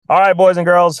All right, boys and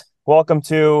girls, welcome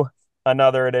to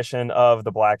another edition of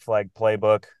the Black Flag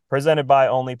Playbook, presented by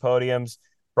Only Podiums,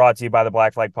 brought to you by the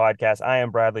Black Flag Podcast. I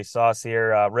am Bradley Sauce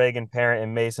here. Reagan Parent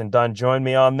and Mason Dunn joined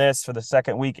me on this for the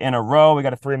second week in a row. We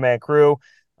got a three-man crew.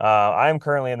 I am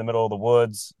currently in the middle of the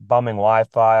woods, bumming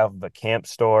Wi-Fi off of a camp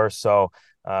store. So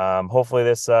hopefully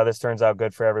this turns out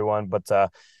good for everyone. But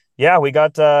yeah, we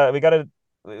got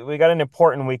an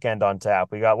important weekend on tap.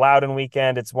 We got Loudon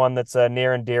weekend. It's one that's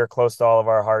near and dear, close to all of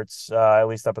our hearts, at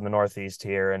least up in the Northeast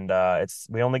here. And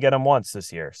we only get them once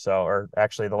this year, or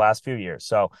actually the last few years.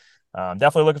 So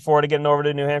definitely looking forward to getting over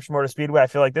to New Hampshire Motor Speedway. I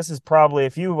feel like this is probably,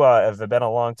 if you have been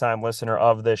a long time listener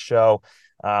of this show,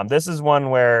 this is one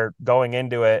where going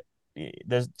into it,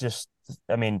 there's just,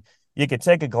 I mean, you could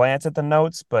take a glance at the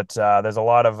notes, but there's a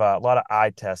lot of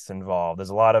eye tests involved. There's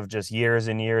a lot of just years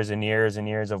and years and years and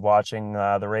years of watching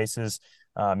the races.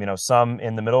 Some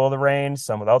in the middle of the rain,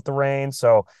 some without the rain.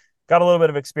 So got a little bit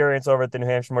of experience over at the New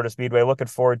Hampshire Motor Speedway. Looking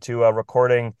forward to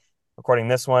recording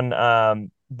this one.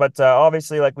 But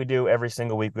obviously, like we do every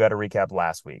single week, we got to recap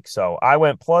last week. So I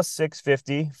went plus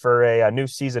 650 for a new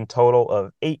season total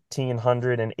of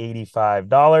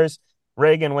 $1,885.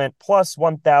 Reagan went plus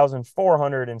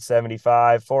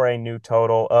 1,475 for a new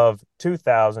total of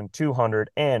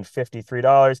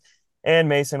 $2,253. And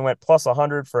Mason went plus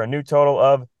 100 for a new total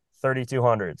of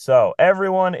 3,200. So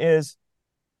everyone is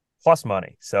plus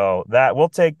money. So that we'll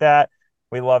take that.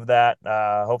 We love that.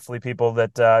 Hopefully people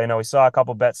that, we saw a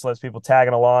couple bet slips, people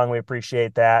tagging along. We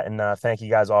appreciate that. And thank you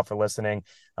guys all for listening.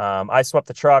 I swept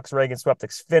the trucks. Reagan swept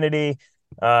Xfinity.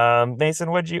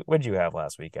 Mason, what'd you have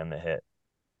last weekend that hit?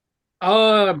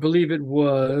 I believe it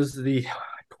was the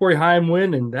Corey Heim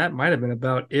win, and that might have been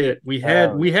about it. We had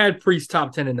Oh, we had Priest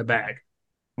top 10 in the bag.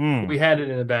 yeah. We had it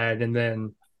in the bag, and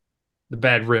then the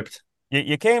bag ripped.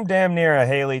 You came damn near a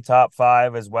Haley top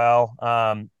five as well.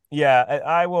 Yeah,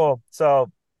 I will.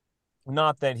 So,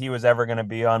 not that he was ever going to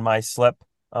be on my slip,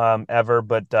 ever,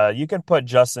 but you can put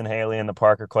Justin Haley in the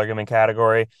Parker Kligerman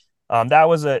category. That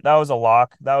was a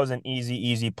lock. That was an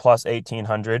easy plus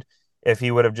 1,800 if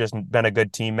he would have just been a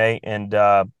good teammate and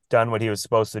done what he was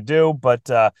supposed to do. But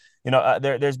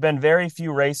there's been very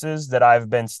few races that I've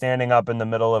been standing up in the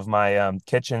middle of my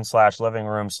kitchen slash living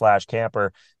room slash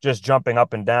camper, just jumping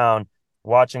up and down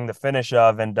watching the finish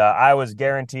of, and I was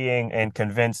guaranteeing and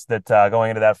convinced that going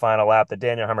into that final lap that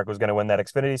Daniel Hemrick was going to win that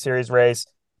Xfinity Series race.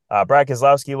 Brad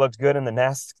Keselowski looked good in the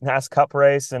NAS Cup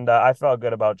race, and I felt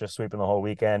good about just sweeping the whole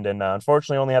weekend. And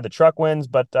unfortunately, only had the truck wins,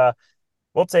 but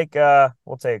we'll take a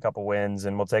couple wins,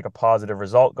 and we'll take a positive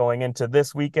result going into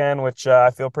this weekend, which I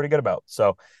feel pretty good about.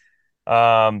 So,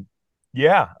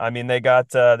 yeah, I mean they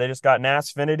just got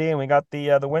NASFinity, and we got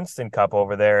the Winston Cup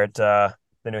over there at the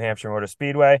New Hampshire Motor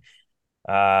Speedway.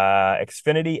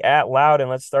 Xfinity at Loudon.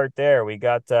 Let's start there. We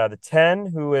got the 10,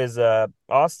 who is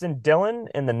Austin Dillon,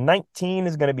 and the 19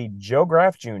 is going to be Joe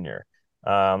Graff Jr.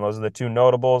 Those are the two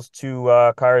notables, two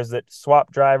cars that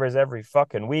swap drivers every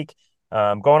fucking week.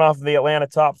 Going off of the Atlanta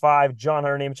top five, John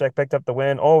Hunter Nemechek picked up the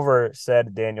win over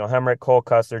said Daniel Hemrick, Cole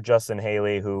Custer, Justin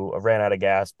Haley, who ran out of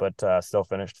gas but still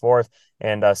finished fourth,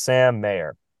 and Sam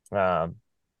Mayer.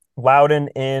 Loudon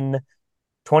in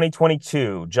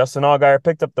 2022, Justin Allgaier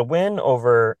picked up the win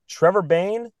over Trevor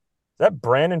Bayne. Is that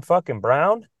Brandon fucking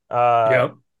Brown?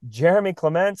 Yep. Jeremy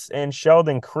Clements and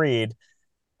Sheldon Creed.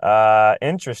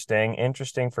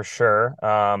 Interesting for sure.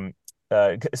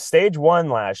 Stage one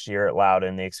last year at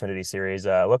Loudon, the Xfinity Series.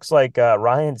 Looks like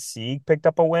Ryan Sieg picked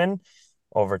up a win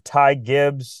over Ty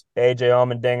Gibbs, AJ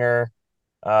Allmendinger.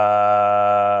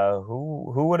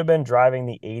 Who would have been driving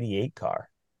the 88 car?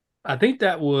 I think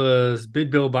that was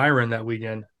Big Bill Byron that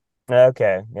weekend.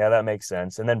 Okay, yeah, that makes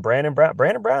sense. And then Brandon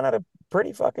Brown had a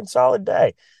pretty fucking solid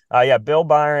day. Yeah, Bill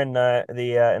Byron, the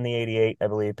in the 88, I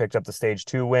believe, picked up the stage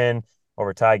two win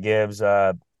over Ty Gibbs,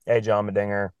 AJ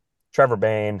Allmendinger, Trevor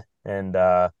Bayne, and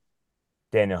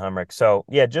Daniel Hemrick. So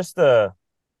yeah, just the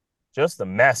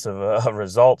mess of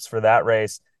results for that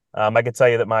race. I could tell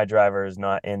you that my driver is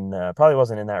not in, probably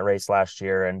wasn't in that race last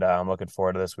year, and I'm looking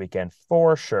forward to this weekend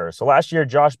for sure. So last year,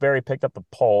 Josh Berry picked up the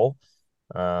pole.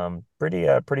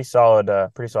 Pretty solid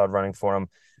running for him.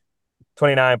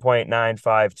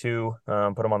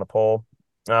 29.952, put him on the pole.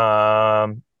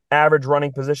 Average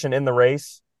running position in the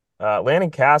race.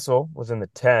 Landon Castle was in the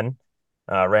 10,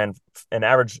 ran an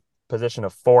average position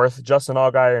of fourth. Justin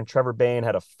Allgaier and Trevor Bayne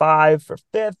had a 5 for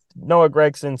fifth. Noah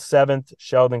Gragson, seventh.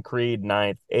 Sheldon Creed,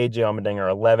 ninth. AJ Allmendinger,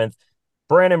 11th.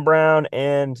 Brandon Brown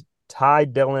and Ty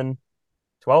Dillon,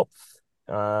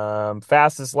 12th.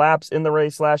 Fastest laps in the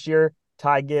race last year.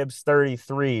 Ty Gibbs,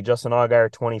 33. Justin Allgaier,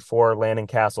 24. Landon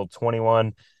Castle,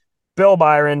 21. Bill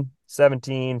Byron,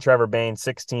 17, Trevor Bayne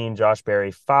 16, Josh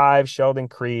Berry 5, Sheldon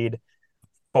Creed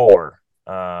 4.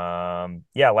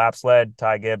 Laps led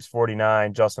Ty Gibbs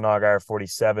 49, Justin Allgaier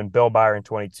 47, Bill Byron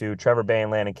 22, Trevor Bayne,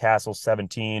 Landon Castle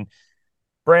 17,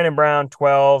 Brandon Brown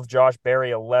 12, Josh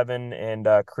Berry 11, and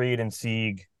Creed and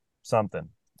Sieg something.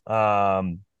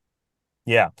 Um,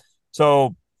 yeah.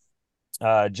 So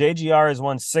JGR has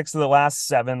won 6 of the last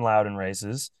 7 Loudon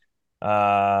races.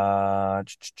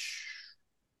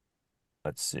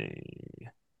 Let's see.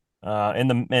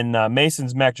 In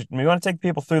Mason's metric, we want to take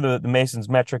people through the Mason's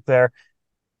metric there.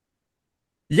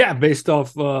 Yeah, based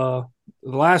off the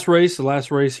last race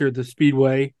here at the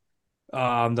Speedway,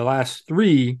 the last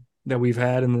three that we've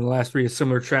had, and the last three of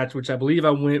similar tracks, which I believe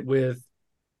I went with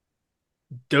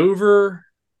Dover,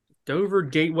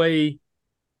 Gateway,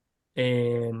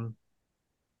 and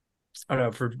I don't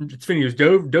know for it's funny, it was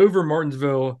Dover,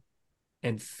 Martinsville,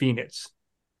 and Phoenix.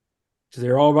 So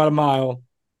they're all about a mile.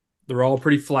 They're all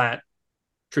pretty flat,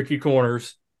 tricky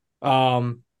corners.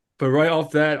 Um, but right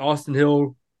off that, Austin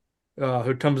Hill,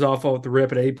 who comes off the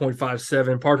rip at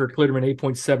 8.57, Parker Klitterman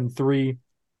 8.73,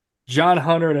 John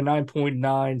Hunter at a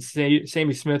 9.9,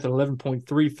 Sammy Smith at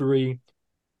 11.33,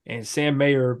 and Sam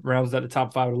Mayer rounds out the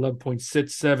top five at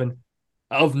 11.67.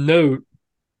 Of note,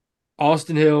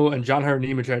 Austin Hill and John Hunter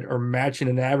Nemechek are matching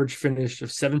an average finish of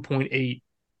 7.8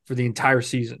 for the entire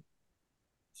season.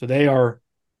 So they are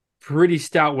pretty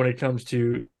stout when it comes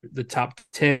to the top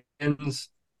tens.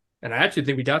 And I actually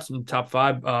think we got some top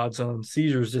five odds on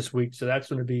Caesars this week. So that's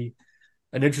going to be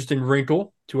an interesting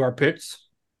wrinkle to our picks.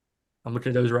 I'm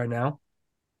looking at those right now.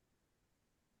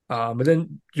 But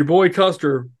then your boy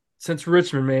Custer, since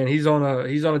Richmond, man, he's on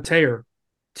a tear.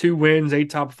 2 wins, 8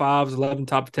 top fives, 11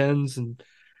 top tens, and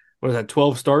what is that?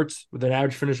 12 starts with an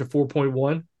average finish of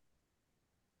 4.1.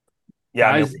 Yeah,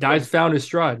 I mean Guys found his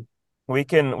stride. we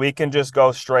can just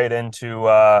go straight into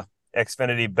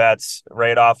Xfinity bets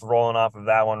right off rolling off of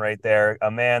that one right there. A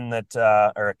man that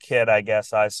or a kid, I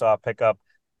guess I saw pick up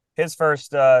his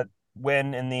first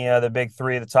win in the big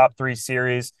three, the top three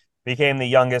series, became the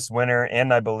youngest winner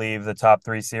in, I believe, the top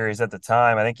three series at the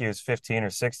time. I think he was 15 or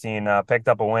 16. Picked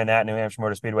up a win at New Hampshire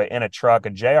Motor Speedway in a truck, a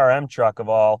JRM truck of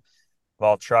all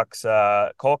trucks.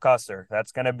 Cole Custer.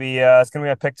 That's gonna be it's gonna be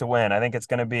a pick to win. I think he's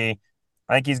gonna be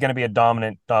a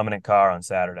dominant car on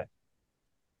Saturday.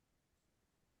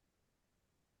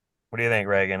 What do you think,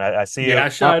 Reagan? I see you Yeah, I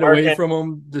shied away marking. from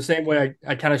him the same way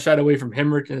I kind of shied away from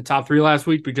Hemrick in the top three last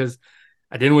week because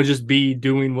I didn't want to just be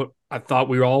doing what I thought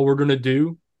we all were going to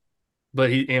do. But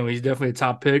he's definitely a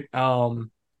top pick.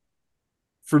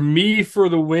 For me, for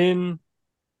the win,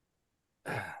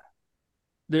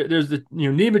 there's the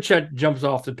Nemechek jumps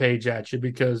off the page at you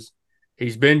because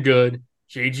he's been good.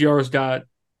 JGR's got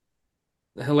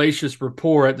hellacious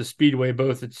rapport at the Speedway,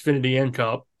 both at Xfinity and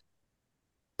Cup.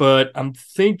 But I'm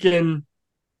thinking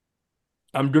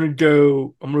I'm gonna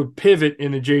pivot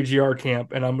in the JGR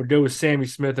camp and I'm gonna go with Sammy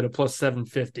Smith at a plus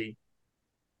 750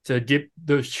 to get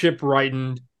the ship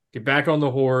rightened, get back on the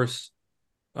horse.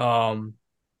 Probably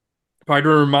going to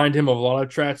remind him of a lot of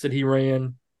tracks that he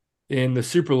ran in the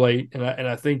super late, and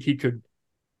I think he could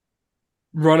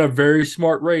run a very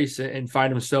smart race and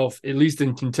find himself at least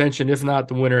in contention, if not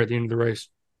the winner at the end of the race.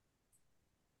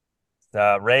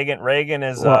 Reagan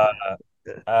is Well,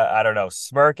 I don't know,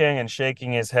 smirking and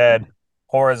shaking his head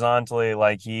horizontally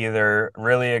like he either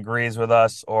really agrees with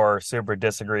us or super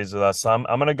disagrees with us. So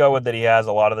I'm gonna go with that he has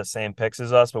a lot of the same picks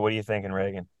as us, but what are you thinking,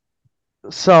 Reagan?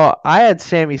 so I had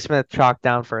Sammy Smith chalked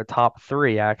down for a top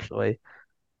three actually.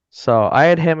 So I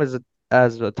had him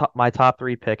my top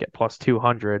three pick at plus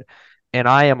 200, and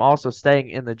I am also staying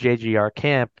in the JGR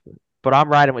camp, but I'm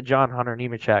riding with John Hunter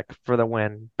Nemechek for the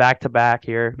win, back to back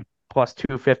here, plus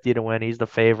 250 to win. He's the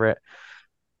favorite.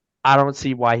 I don't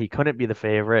see why he couldn't be the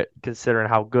favorite, considering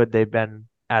how good they've been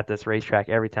at this racetrack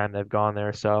every time they've gone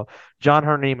there. So John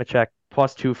Hunter Nemechek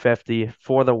plus 250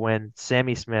 for the win.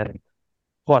 Sammy Smith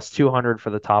plus 200 for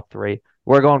the top three.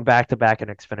 We're going back to back in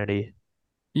Xfinity.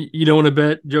 You don't want to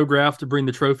bet Joe Graf to bring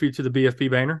the trophy to the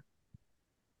BFP banner?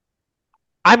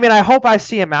 I mean, I hope I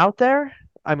see him out there.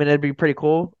 I mean, it'd be pretty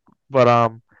cool. But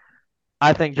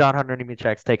I think John Hunter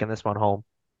Nemechek's taking this one home.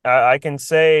 I can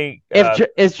say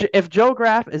If Joe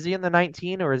Graf, is he in the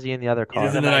 19 or is he in the other he's in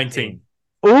He's car? the in the 19.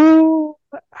 19. Ooh,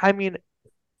 I mean,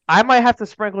 I might have to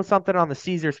sprinkle something on the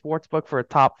Caesar Sportsbook for a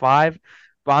top five,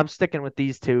 but I'm sticking with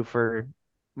these two for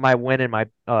my win and my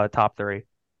top three.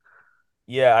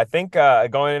 Yeah, I think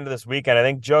going into this weekend, I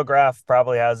think Joe Graf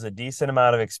probably has a decent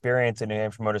amount of experience in New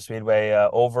Hampshire Motor Speedway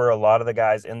over a lot of the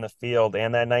guys in the field,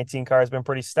 and that 19 car has been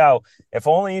pretty stout. If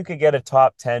only you could get a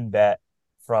top 10 bet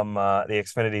from the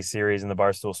Xfinity Series and the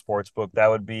Barstool Sportsbook,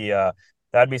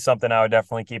 that'd be something I would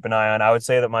definitely keep an eye on. I would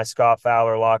say that my Scott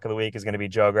Fowler lock of the week is going to be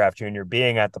Joe Graff Jr.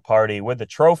 being at the party with the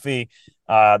trophy.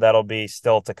 That'll be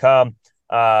still to come.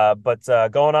 But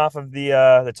going off of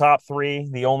the top three,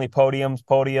 the only podium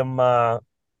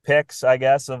picks, I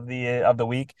guess, of the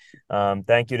week.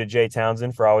 Thank you to Jay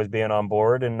Townsend for always being on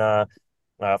board. And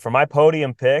for my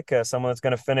podium pick, someone that's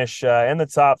going to finish in the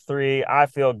top three, I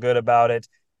feel good about it.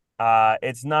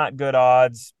 It's not good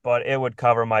odds, but it would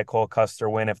cover my Cole Custer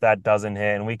win if that doesn't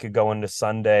hit, and we could go into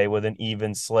Sunday with an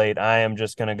even slate. I am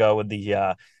just going to go with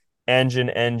the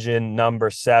engine number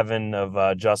 7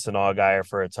 of Justin Allgaier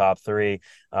for a top three.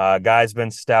 Guy's been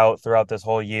stout throughout this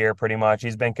whole year, pretty much.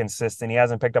 He's been consistent. He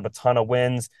hasn't picked up a ton of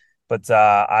wins, but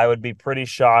I would be pretty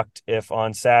shocked if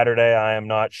on Saturday I am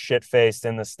not shit faced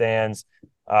in the stands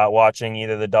watching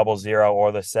either the 00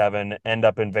 or the 7 end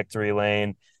up in victory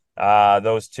lane.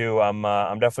 Those two I'm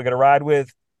definitely gonna ride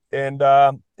with. And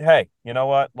hey, you know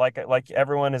what? Like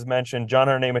everyone has mentioned, John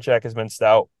Hunter Nemechek has been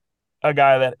stout, a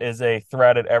guy that is a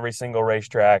threat at every single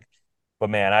racetrack. But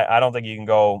man, I don't think you can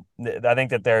go. I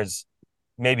think that there's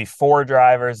maybe 4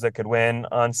 drivers that could win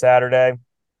on Saturday,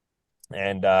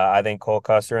 and I think Cole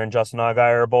Custer and Justin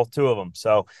Allgaier are both 2 of them.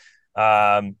 So,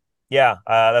 yeah,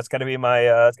 that's gonna be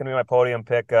my podium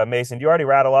pick. Mason, do you already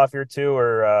rattle off your 2,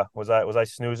 or was I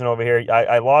snoozing over here?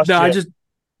 I lost No, I you.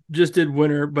 just did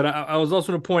winner, but I was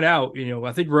also going to point out,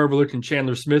 I think we're overlooking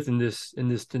Chandler Smith in this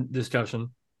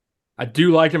discussion. I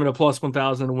do like him at a plus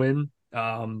 1,000 to win.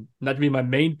 Not to be my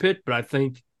main pick, but I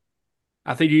think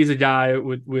he's a guy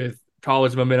with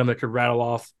college momentum that could rattle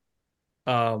off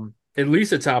at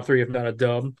least a top three, if not a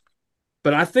dub.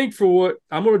 But I think for what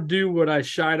I'm going to do, what I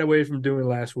shied away from doing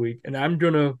last week, and I'm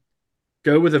going to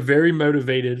go with a very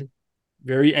motivated,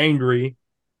 very angry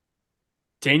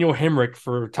Daniel Hemrick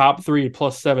for top three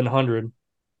plus 700.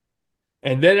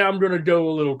 And then I'm going to go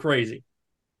a little crazy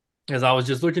as I was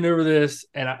just looking over this,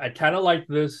 and I kind of like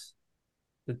this.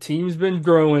 The team's been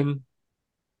growing,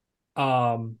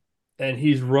 and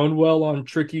he's run well on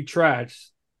tricky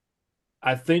tracks.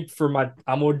 I think I'm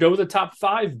going to go with a top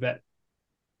 5 bet.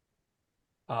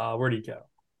 Where'd he go?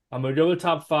 I'm going to go with a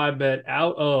top 5 bet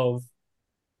out of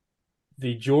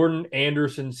the Jordan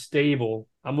Anderson stable.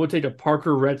 I'm going to take a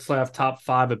Parker Retzlaff top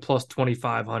 5 at plus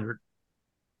 2,500.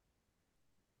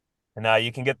 And now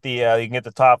you can get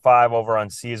the top 5 over on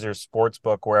Caesars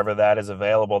Sportsbook wherever that is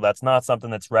available. That's not something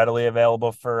that's readily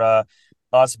available for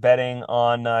us betting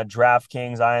on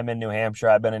DraftKings. I am in New Hampshire.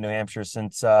 I've been in New Hampshire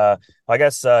since I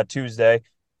guess Tuesday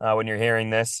when you're hearing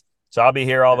this. So I'll be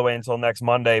here all the way until next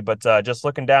Monday. But just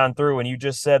looking down through, and you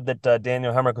just said that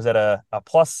Daniel Hemrick was at a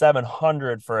plus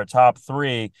 700 for a top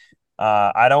three.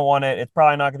 I don't want it. It's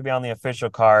probably not going to be on the official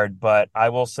card, but I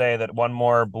will say that one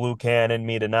more blue can in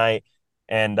me tonight.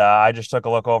 And I just took a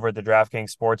look over at the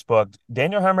DraftKings Sportsbook.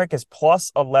 Daniel Hemrick is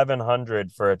plus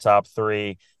 1,100 for a top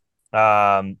three.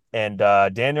 And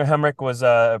Daniel Hemrick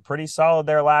was pretty solid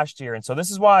there last year. And so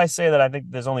this is why I say that I think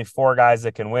there's only 4 guys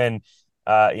that can win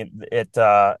at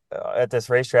this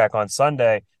racetrack on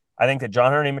Sunday. I think that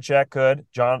John Hunter Nemechek could,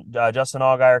 Justin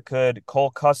Allgaier could,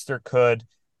 Cole Custer could.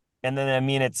 And then,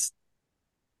 is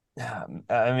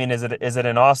it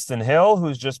an Austin Hill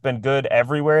who's just been good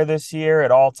everywhere this year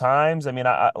at all times? I mean,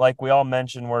 like we all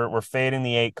mentioned, we're fading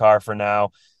the 8 car for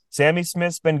now. Sammy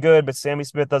Smith's been good, but Sammy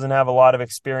Smith doesn't have a lot of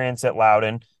experience at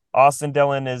Loudon. Austin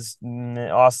Dillon is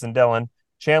Austin Dillon.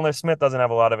 Chandler Smith doesn't have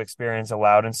a lot of experience at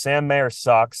Loudon. Sam Mayer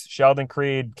sucks. Sheldon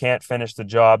Creed can't finish the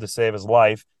job to save his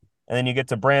life. And then you get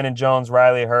to Brandon Jones,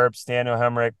 Riley Herbst, Daniel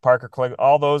Hemrick, Parker Click.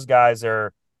 All those guys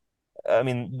are, I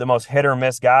mean, the most hit or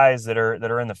miss guys that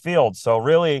are in the field. So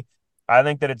really, I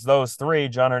think that it's those 3: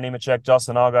 John Nemechek,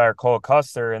 Justin Allgaier, Cole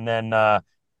Custer, and then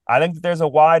I think that there's a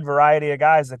wide variety of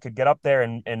guys that could get up there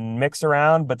and mix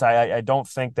around. But I don't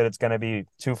think that it's going to be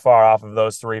too far off of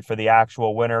those 3 for the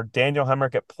actual winner. Daniel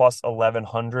Hemrick at plus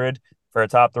 1,100 for a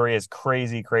top 3 is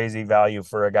crazy, crazy value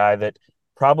for a guy that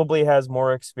probably has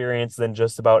more experience than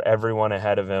just about everyone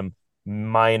ahead of him,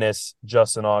 minus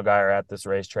Justin Allgaier at this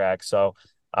racetrack. So.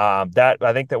 That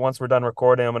I think that once we're done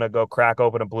recording, I'm gonna go crack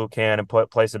open a blue can and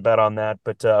place a bet on that.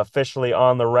 But officially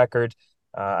on the record,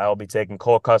 I'll be taking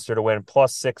Cole Custer to win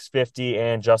plus 650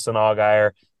 and Justin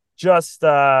Allgaier just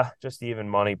even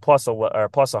money plus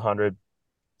 100.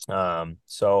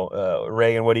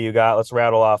 Reagan, what do you got? Let's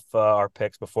rattle off our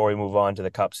picks before we move on to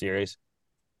the Cup Series.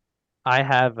 I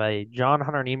have a John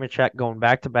Hunter Nemechek going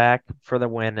back to back for the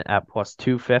win at plus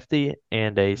 250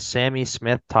 and a Sammy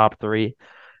Smith top 3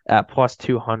 at plus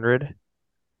 200.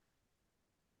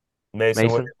 Mason,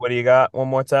 Mason, what do you got? One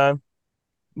more time.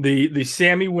 The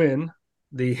Sammy win,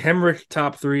 the Hemrick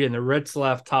top 3, and the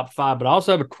Retzlaff top 5. But I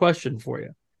also have a question for you.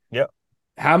 Yep.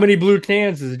 How many blue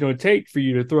cans is it going to take for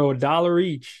you to throw $1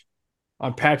 each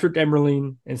on Patrick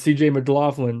Emerling and CJ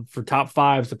McLaughlin for top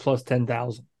fives to plus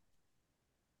 10,000?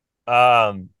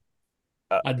 Um,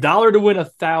 $1 to win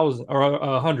 1,000 or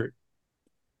 100.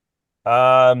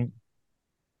 um,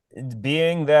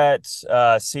 being that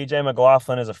CJ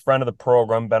McLaughlin is a friend of the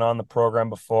program, been on the program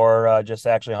before, just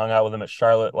actually hung out with him at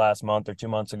Charlotte last month or 2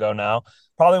 months ago now.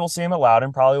 Probably will see him at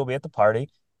Loudon, probably will be at the party.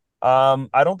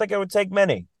 I don't think it would take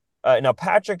many. Now,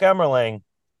 Patrick Emmerling,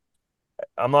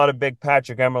 I'm not a big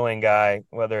Patrick Emmerling guy,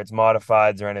 whether it's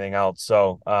modifieds or anything else.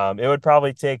 So it would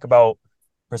probably take about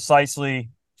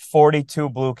precisely 42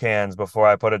 blue cans before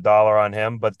I put $1 on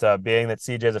him. But being that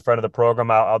CJ is a friend of the program,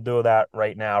 I'll do that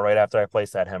right now, right after I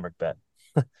place that Hemrick bet.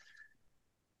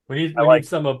 We need I we like need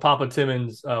some of Papa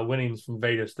Timmons winnings from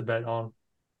Vegas to bet on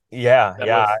Yeah, that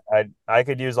yeah, with. I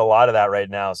could use a lot of that right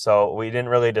now. So we didn't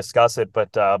really discuss it,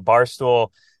 but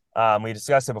Barstool, we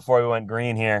discussed it before we went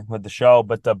green here with the show.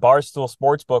 But the Barstool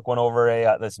Sportsbook went over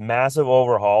a this massive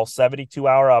overhaul,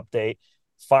 72-hour update.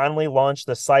 Finally launched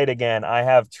the site again. I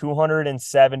have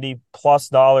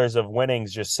 $270+ of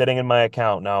winnings just sitting in my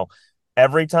account now.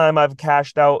 Every time I've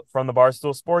cashed out from the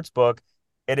Barstool Sportsbook,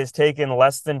 it has taken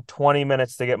less than 20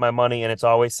 minutes to get my money, and it's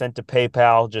always sent to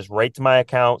PayPal, just right to my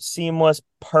account. Seamless,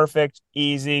 perfect,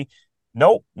 easy.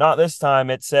 Nope, not this time.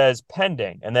 It says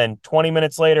pending. And then 20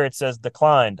 minutes later, it says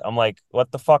declined. I'm like,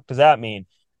 what the fuck does that mean?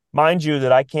 Mind you,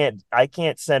 that I can't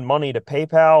send money to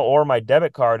PayPal or my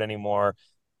debit card anymore.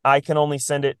 I can only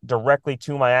send it directly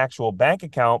to my actual bank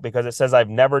account because it says I've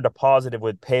never deposited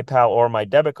with PayPal or my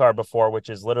debit card before,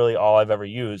 which is literally all I've ever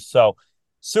used. So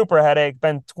super headache.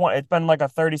 It's been like a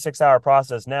 36-hour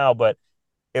process now, but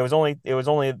it was only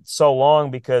so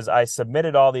long because I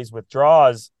submitted all these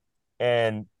withdrawals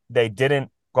and they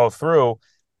didn't go through.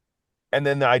 And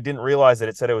then I didn't realize that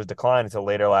it said it was declined until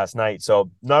later last night. So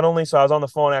not only so I was on the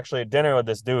phone actually at dinner with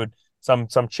this dude, some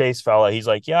Chase fella. He's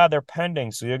like, "Yeah, they're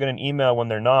pending, so you'll get an email when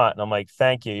they're not." And I'm like,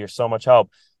 "Thank you, you're so much help."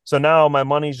 So now my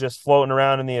money's just floating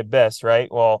around in the abyss, right?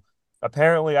 Well,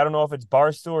 apparently I don't know if it's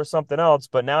Barstool or something else,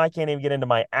 but now I can't even get into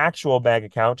my actual bank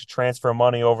account to transfer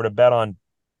money over to bet on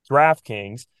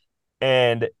DraftKings.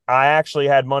 And I actually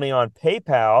had money on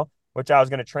PayPal, which I was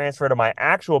going to transfer to my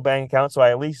actual bank account. So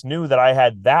I at least knew that I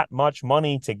had that much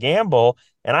money to gamble.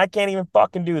 And I can't even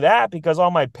fucking do that because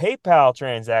all my PayPal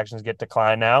transactions get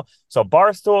declined now. So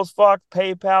Barstool's fucked,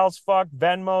 PayPal's fucked,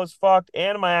 Venmo's fucked,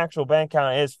 and my actual bank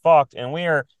account is fucked. And we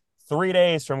are 3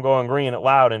 days from going green at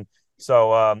Loudon.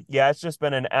 So yeah, it's just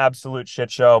been an absolute shit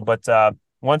show. But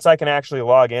once I can actually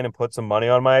log in and put some money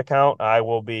on my account, I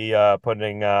will be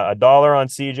putting $1 on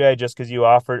CJ just because you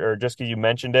offered or just because you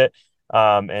mentioned it.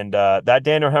 And that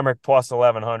Daniel Hemrick plus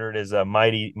 1100 is a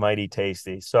mighty, mighty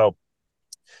tasty. So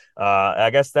I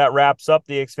guess that wraps up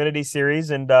the Xfinity series.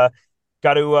 And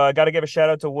got to give a shout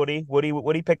out to Woody.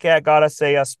 Woody Pickett got us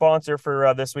a sponsor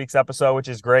for this week's episode, which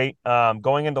is great.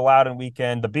 Going into Loudon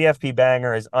weekend, the BFP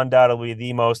Banger is undoubtedly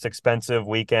the most expensive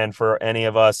weekend for any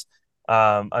of us.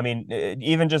 I mean,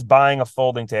 even just buying a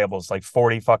folding table is like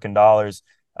 40 fucking dollars.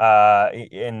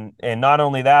 And not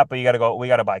only that, but we got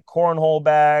to buy cornhole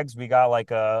bags. We got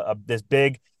like this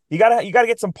big. You gotta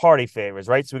get some party favors,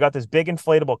 right? So we got this big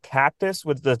inflatable cactus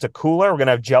with the cooler. We're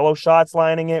gonna have Jello shots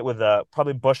lining it with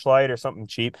probably Bush Light or something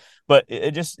cheap. But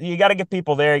it just you got to get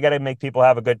people there. You got to make people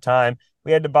have a good time.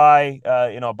 We had to buy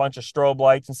a bunch of strobe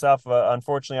lights and stuff.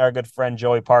 Unfortunately, our good friend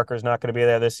Joey Parker is not going to be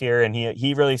there this year, and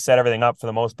he really set everything up for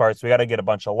the most part. So we got to get a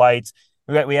bunch of lights.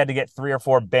 We had to get 3 or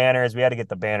 4 banners. We had to get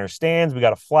the banner stands. We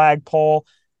got a flagpole.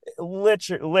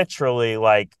 Literally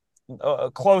like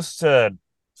close to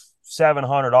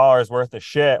 $700 worth of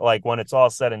shit, like when it's all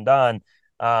said and done.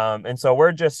 And so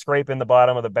we're just scraping the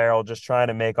bottom of the barrel, just trying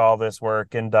to make all this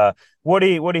work. And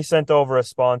Woody sent over a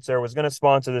sponsor, was going to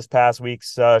sponsor this past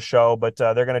week's show, but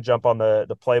they're going to jump on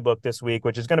the playbook this week,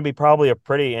 which is going to be probably a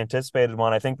pretty anticipated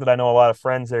one. I think that I know a lot of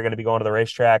friends that are going to be going to the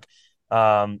racetrack,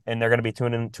 and they're going to be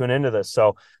tuning into this.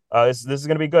 So this is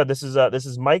going to be good. This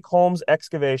is Mike Holmes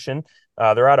Excavation.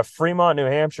 They're out of Fremont, New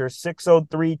Hampshire,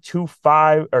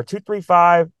 603-25 or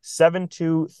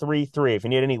 235-7233. If you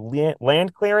need any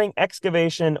land clearing,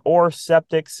 excavation, or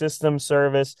septic system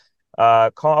service,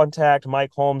 contact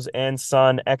Mike Holmes and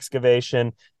Son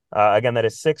Excavation. Again, that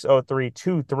is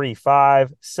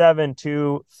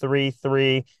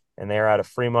 603-235-7233. And they're out of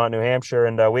Fremont, New Hampshire.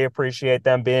 And we appreciate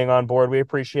them being on board. We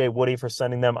appreciate Woody for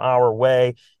sending them our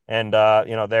way. And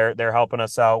they're helping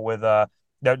us out with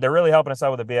they're really helping us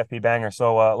out with the BFP Banger.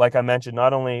 So, like I mentioned,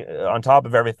 not only on top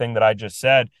of everything that I just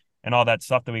said and all that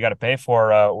stuff that we got to pay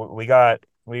for, we got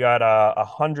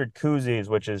 100 koozies,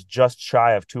 which is just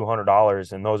shy of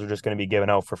 $200, and those are just going to be given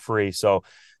out for free. So,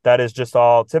 that is just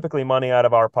all typically money out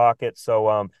of our pocket.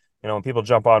 So, when people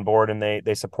jump on board and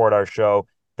they support our show,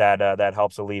 that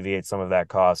helps alleviate some of that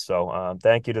cost. So,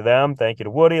 thank you to them. Thank you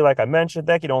to Woody, like I mentioned.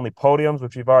 Thank you to Only Podiums,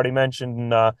 which we've already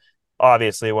mentioned. And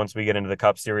obviously, once we get into the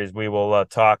Cup Series, we will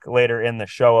talk later in the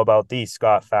show about the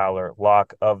Scott Fowler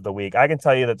Lock of the Week. I can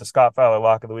tell you that the Scott Fowler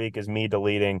Lock of the Week is me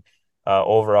deleting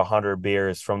over 100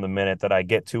 beers from the minute that I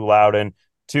get to Loudon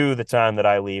to the time that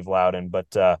I leave Loudon.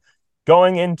 But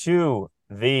going into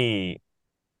the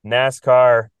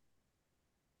NASCAR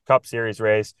Cup Series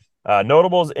race,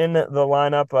 notables in the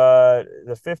lineup,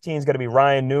 the 15 is going to be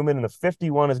Ryan Newman, and the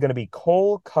 51 is going to be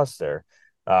Cole Custer.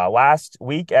 Last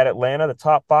week at Atlanta, the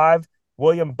top five: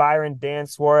 William Byron, Dan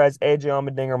Suarez, AJ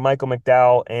Allmendinger, Michael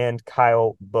McDowell, and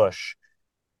Kyle Busch.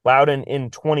 Loudon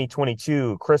in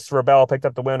 2022, Christopher Bell picked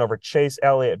up the win over Chase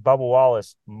Elliott, Bubba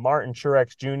Wallace, Martin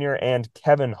Truex Jr., and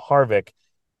Kevin Harvick.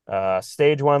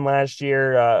 Stage one last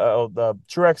year, the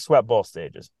Truex swept both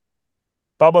stages.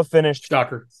 Bubba finished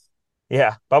Shocker.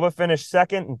 Yeah, Bubba finished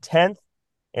second and 10th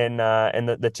in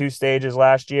the two stages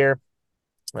last year.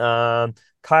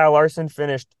 Kyle Larson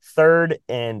finished third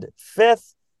and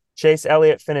fifth. Chase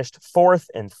Elliott finished fourth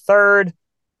and third.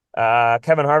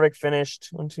 Kevin Harvick finished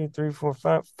 1, 2, 3,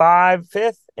 4, 5,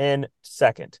 fifth and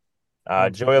second.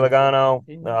 Joey Logano,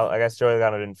 I guess Joey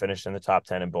Logano didn't finish in the top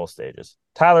 10 in both stages.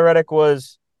 Tyler Reddick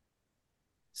was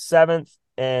seventh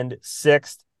and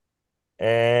sixth,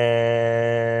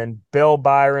 and Bill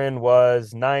Byron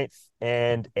was ninth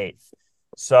and eighth.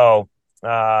 So,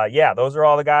 those are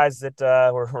all the guys that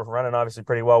were running obviously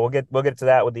pretty well. We'll get to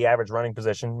that with the average running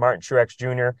position. Martin Truex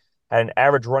Jr. had an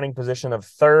average running position of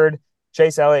third.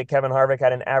 Chase Elliott, Kevin Harvick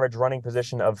had an average running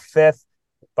position of fifth.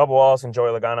 Bubba Wallace and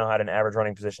Joey Logano had an average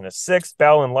running position of sixth.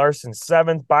 Bell and Larson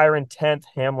seventh. Byron 10th.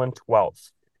 Hamlin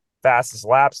 12th. Fastest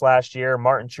laps last year: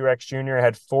 Martin Truex Jr.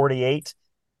 had 48.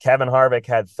 Kevin Harvick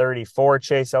had 34.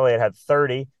 Chase Elliott had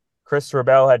 30. Christopher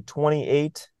Bell had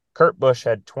 28. Kurt Busch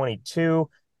had 22.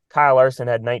 Kyle Larson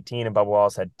had 19, and Bubba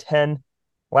Wallace had 10.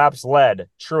 Laps led: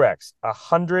 Truex,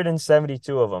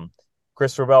 172 of them.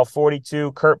 Christopher Bell,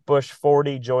 42. Kurt Busch,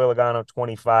 40. Joey Logano,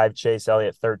 25. Chase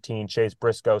Elliott, 13. Chase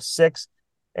Briscoe, 6.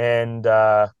 And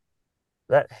that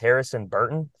Harrison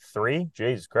Burton, 3.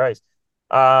 Jesus Christ.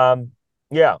 Christopher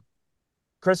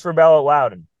Bell at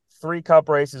Loudon, 3 Cup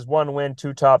races, 1 win,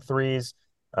 2 top threes.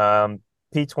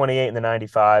 P28 in the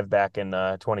 95 back in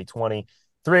 2020.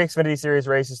 3 Xfinity Series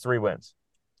races, 3 wins.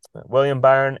 William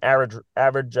Byron, average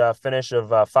finish of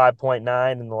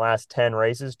 5.9 in the last 10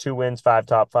 races, 2 wins, 5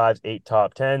 top fives, 8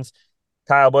 top tens.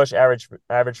 Kyle Busch, average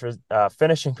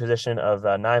finishing position of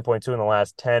 9.2 in the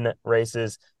last 10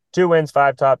 races, 2 wins,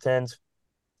 5 top tens,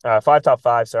 5 top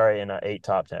fives, and 8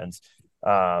 top tens.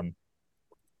 I'm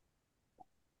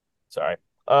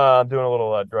doing a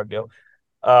little drug deal.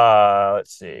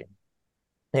 Let's see.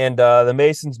 And the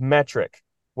Masons metric: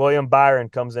 William Byron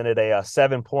comes in at a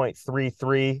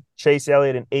 7.33, Chase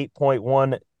Elliott an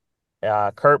 8.1,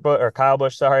 Kyle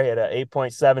Busch, at a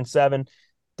 8.77,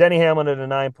 Denny Hamlin at a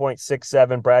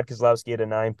 9.67, Brad Keselowski at a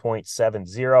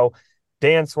 9.70,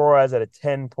 Dan Suarez at a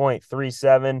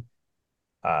 10.37,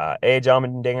 AJ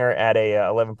Allmendinger at a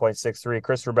 11.63,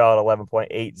 Christopher Bell at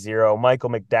 11.80, Michael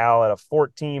McDowell at a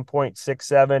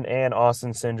 14.67, and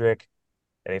Austin Cindric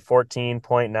at a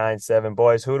 14.97.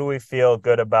 Boys, who do we feel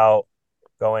good about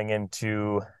going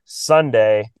into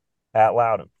Sunday at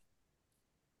Loudon?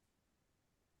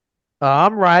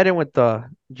 I'm riding with the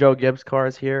Joe Gibbs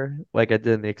cars here, like I did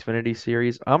in the Xfinity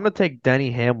Series. I'm gonna take Denny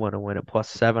Hamlin to win it plus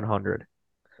 700.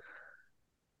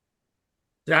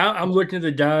 I'm looking at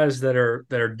the guys that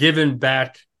are giving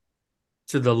back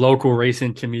to the local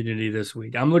racing community this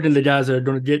week. I'm looking at the guys that are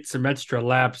going to get some extra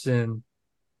laps in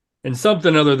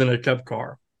something other than a Cup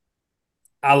car.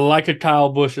 I like a Kyle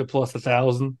Busch at plus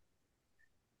 1,000,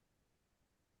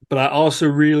 but I also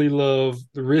really love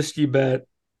the risky bet,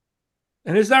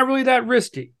 and it's not really that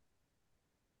risky.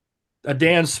 A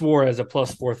Dan Suarez at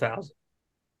plus 4,000.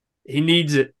 He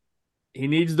needs it. He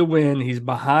needs the win. He's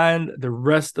behind the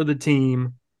rest of the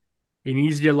team. He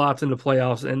needs to get lots in the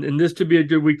playoffs, and this could be a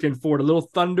good weekend for it. A little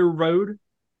Thunder Road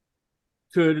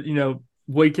could,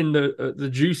 waken the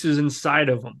juices inside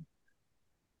of him.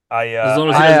 As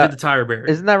long as he doesn't hit the tire barrier.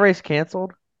 Isn't that race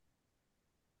canceled?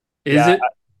 Is it?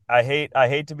 I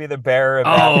hate to be the bearer of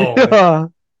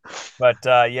that. But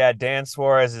Dan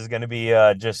Suarez is going to be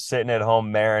just sitting at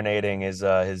home marinating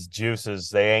his juices.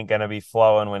 They ain't going to be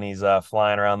flowing when he's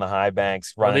flying around the high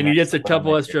banks. Well, then he gets a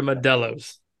couple extra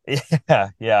Modelos.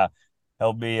 Yeah.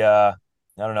 He'll be I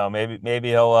don't know, maybe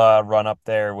he'll run up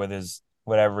there with his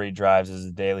whatever he drives as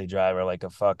a daily driver, like a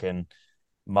fucking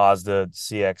Mazda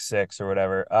CX-6 or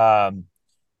whatever.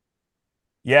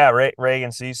 Yeah,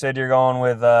 Reagan. So you said you're going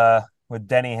with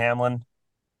Denny Hamlin.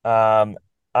 Um,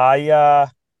 I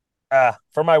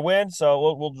for my win,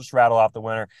 so we'll just rattle off the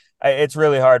winner. It's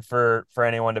really hard for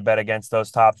anyone to bet against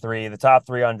those top three. The top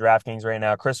three on DraftKings right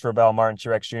now: Christopher Bell, Martin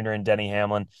Truex Jr., and Denny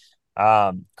Hamlin.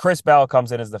 Chris Bell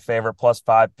comes in as the favorite, plus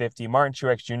 550. Martin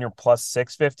Truex Jr. plus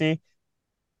 650.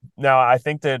 Now, I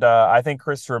think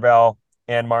Christopher Bell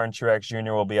and Martin Truex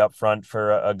Jr. will be up front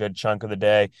for a good chunk of the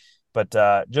day. But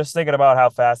just thinking about how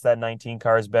fast that 19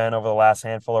 car has been over the last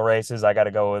handful of races, I got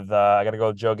to go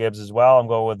with Joe Gibbs as well. I'm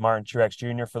going with Martin Truex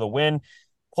Jr. for the win,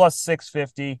 plus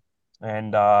 650.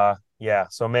 And yeah,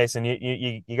 so Mason,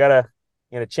 you gotta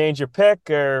change your pick,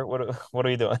 or what are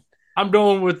you doing? I'm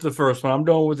going with the first one. I'm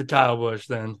going with the Kyle Busch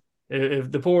then.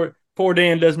 If the poor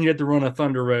Dan doesn't get to run a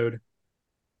Thunder Road,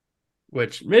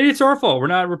 which maybe it's our fault. We're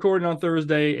not recording on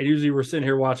Thursday, and usually we're sitting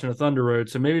here watching a Thunder Road,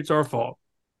 so maybe it's our fault.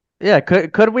 Yeah,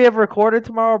 could we have recorded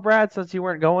tomorrow, Brad, since you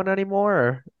weren't going anymore,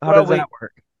 or how Well, does that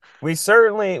work? we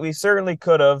certainly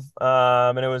could have.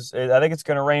 And I think it's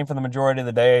going to rain for the majority of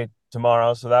the day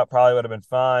tomorrow, so that probably would have been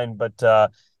fine. But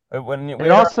when we It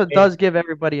had also already does give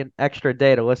everybody an extra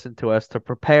day to listen to us to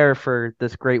prepare for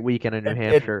this great weekend in New it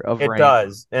Hampshire of it rain.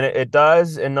 does, and it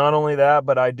does, and not only that,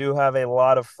 but I do have a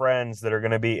lot of friends that are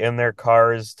going to be in their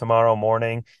cars tomorrow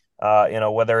morning.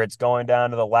 Whether it's going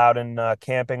down to the Loudon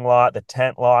camping lot, the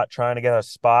tent lot, trying to get a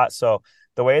spot. So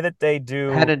the way that they do.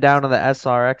 Heading down to the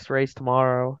SRX race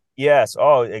tomorrow. Yes.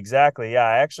 Oh, exactly. Yeah.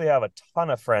 I actually have a ton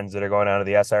of friends that are going out to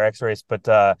the SRX race, but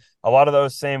a lot of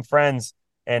those same friends,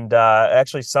 and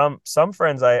actually some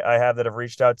friends I have that have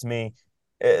reached out to me.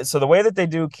 So the way that they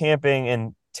do camping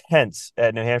in tents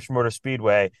at New Hampshire Motor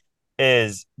Speedway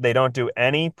is they don't do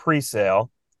any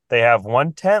pre-sale. They have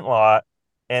one tent lot,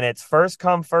 and it's first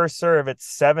come, first serve at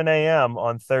 7 a.m.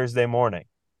 on Thursday morning.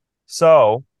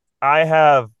 So I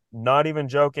have, not even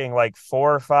joking, like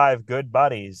four or five good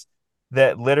buddies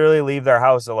that literally leave their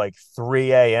house at like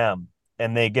 3 a.m.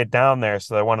 and they get down there.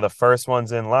 So they're one of the first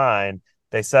ones in line.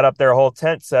 They set up their whole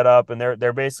tent setup, and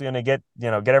they're basically gonna get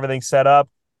everything set up,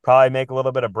 probably make a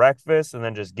little bit of breakfast, and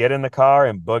then just get in the car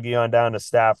and boogie on down to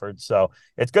Stafford. So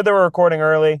it's good that we're recording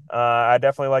early. I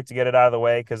definitely like to get it out of the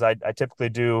way because I typically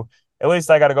do, at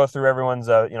least I got to go through everyone's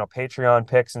Patreon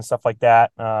picks and stuff like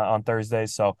that on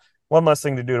Thursdays. So one less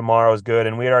thing to do tomorrow is good,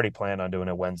 and we had already planned on doing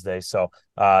it Wednesday. So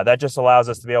that just allows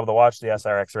us to be able to watch the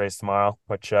SRX race tomorrow,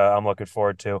 which I'm looking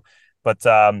forward to. But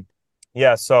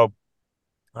yeah, so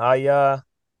I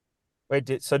wait.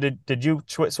 Did you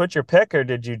switch your pick, or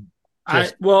did you I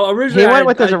just? well originally He went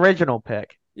with his I original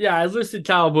pick. yeah, I listed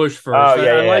Kyle Busch Oh first.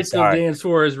 yeah, I yeah, yeah. like the Sorry. Dan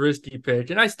Suarez risky pick,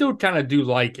 and I still kind of do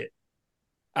like it.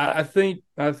 Uh, I think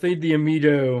the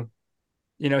Amito,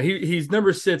 he's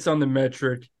number six on the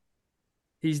metric.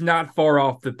 He's not far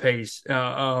off the pace.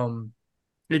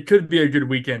 It could be a good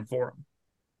weekend for him.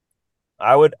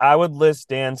 I would list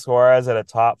Dan Suarez at a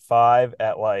top five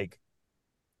at like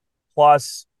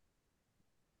plus.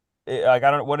 Like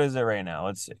I don't. What is it right now?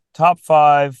 Let's see. Top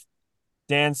five.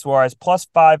 Dan Suarez plus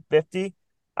 550.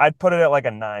 I'd put it at like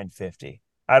a 950.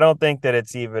 I don't think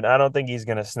he's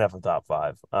going to sniff a top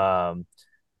five. That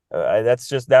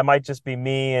might just be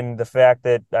me and the fact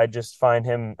that I just find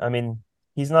him, I mean,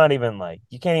 he's not even like,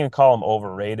 you can't even call him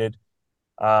overrated.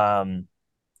 Um,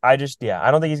 yeah,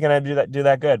 I don't think he's going to do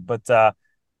that good, but, I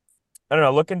don't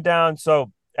know, looking down.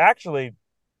 So actually,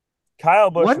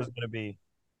 Kyle Busch One was going to be,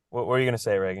 what were you going to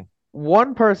say, Reagan?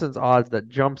 one person's odds that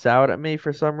jumps out at me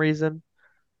for some reason,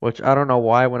 which I don't know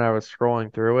why when I was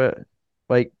scrolling through it.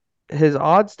 Like his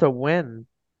odds to win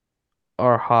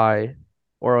are high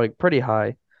or like pretty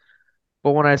high.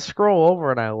 But when I scroll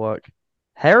over and I look,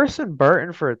 Harrison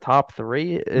Burton for a top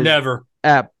three is Never.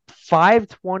 at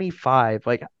 525.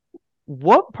 Like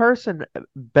what person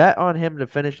bet on him to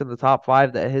finish in the top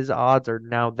five that his odds are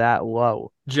now that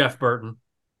low? Jeff Burton.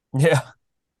 Yeah.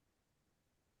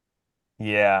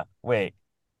 Yeah. Wait,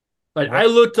 Like what? I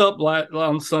looked up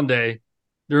on Sunday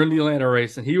during the Atlanta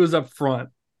race, and he was up front.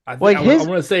 I think Like I his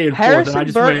want to say in fourth, and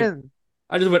Harrison Burton,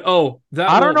 I just went, oh, that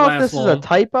I don't won't know if last this is a long.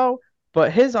 typo,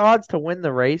 but his odds to win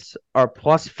the race are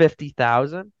plus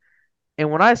 50,000.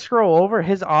 And when I scroll over,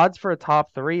 his odds for a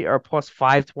top three are plus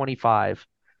 525.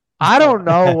 I don't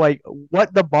know like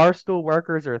what the Barstool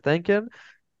workers are thinking.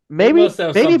 They Maybe must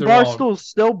have maybe something wrong. Barstool's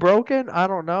still broken. I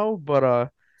don't know, but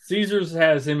Caesars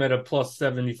has him at a plus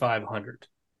 7,500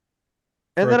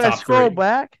 and for a then top three.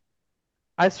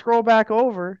 I scroll back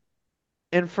over,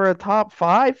 and for a top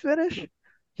five finish,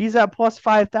 he's at plus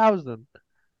 5,000.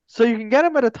 So you can get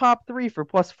him at a top three for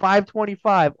plus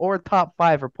 525 or top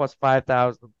five for plus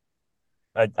 5,000.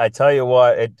 I tell you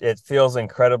what, it feels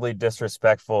incredibly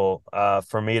disrespectful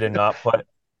for me to not put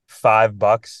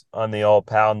 $5 on the old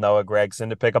pal Noah Gregson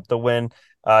to pick up the win.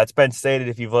 It's been stated,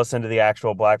 if you've listened to the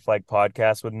actual Black Flag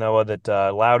podcast with Noah, that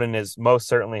Loudon is most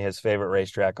certainly his favorite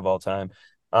racetrack of all time.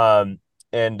 Um,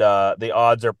 and the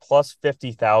odds are plus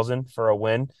 50,000 for a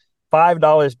win.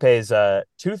 $5 pays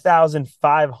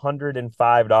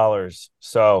 $2,505.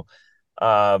 So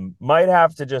might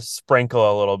have to just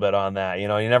sprinkle a little bit on that. You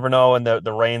never know when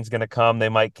the rain's gonna come. They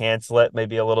might cancel it.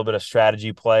 Maybe a little bit of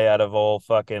strategy play out of old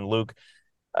fucking Luke.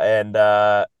 And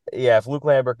yeah, if Luke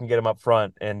Lambert can get him up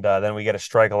front, and then we get a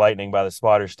strike of lightning by the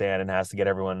spotter stand and has to get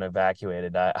everyone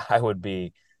evacuated, I would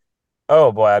be,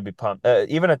 oh boy, I'd be pumped.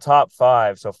 Even a top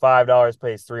five, so $5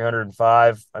 pays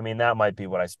 305. I mean, that might be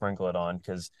what I sprinkle it on,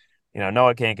 because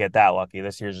Noah can't get that lucky.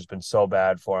 This year's just been so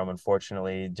bad for him,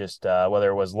 unfortunately. Just whether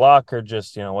it was luck or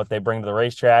just what they bring to the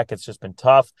racetrack, it's just been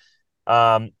tough.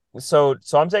 So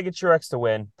I'm taking Truex to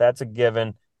win. That's a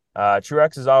given.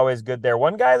 Truex is always good there.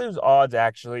 One guy whose odds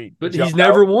actually But he's jump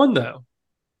never out. won though.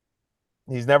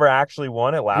 He's never actually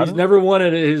won at He's Loudon. never won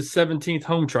at his 17th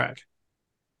home track.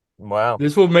 Wow.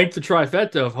 This will make the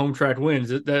trifecta of home track wins.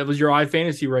 That was your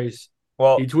iFantasy race.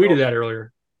 Well, He tweeted that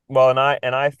earlier. well,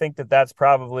 and I think that that's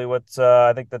probably what's.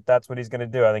 I think that that's what he's going to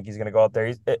do. I think he's going to go out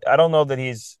there. I don't know that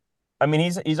he's. I mean,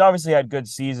 he's obviously had good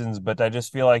seasons, but I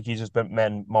just feel like he's just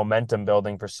been momentum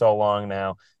building for so long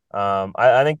now.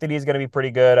 I think that he's going to be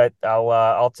pretty good.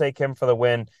 I'll take him for the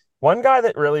win. One guy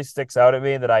that really sticks out at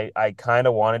me that I kind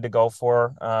of wanted to go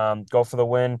for the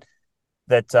win,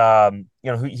 that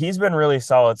he's been really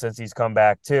solid since he's come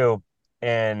back too,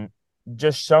 and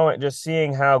just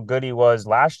seeing how good he was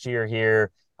last year here.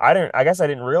 I guess I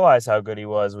didn't realize how good he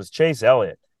was Chase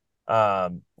Elliott.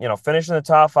 Finishing the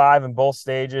top five in both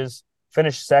stages,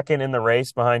 finished second in the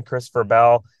race behind Christopher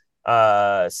Bell,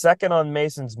 second on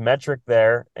Mason's metric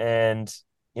there, and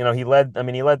he led. I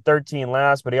mean, he led 13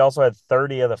 laps, but he also had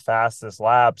 30 of the fastest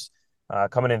laps,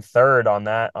 coming in third on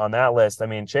that list. I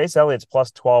mean, Chase Elliott's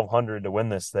plus 1,200 to win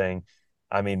this thing.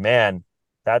 I mean, man,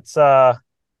 that's I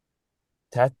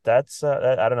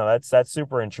don't know, that's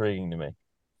super intriguing to me.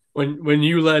 When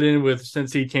you let in with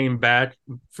since he came back,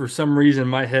 for some reason in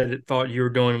my head it thought you were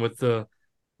going with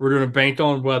we're doing a banked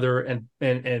on weather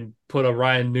and put a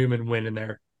Ryan Newman win in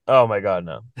there. Oh my God,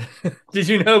 no. Did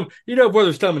you know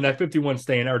weather's coming, that 51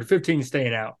 staying out or the 15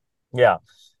 staying out. Yeah.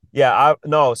 Yeah, I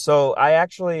no. So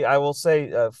I will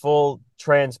say, full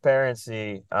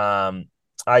transparency.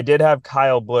 I did have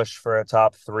Kyle Busch for a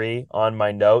top three on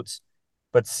my notes,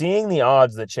 but seeing the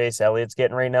odds that Chase Elliott's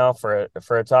getting right now for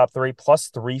a top three plus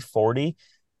 340,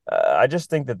 I just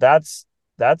think that that's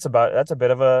a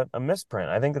bit of a misprint.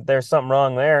 I think that there's something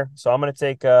wrong there. So I'm gonna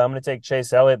take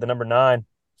Chase Elliott, the number nine,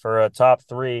 for a top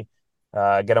three.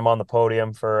 Get him on the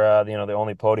podium for the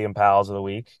only podium pals of the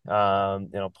week.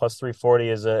 Plus 340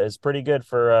 is pretty good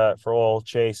for old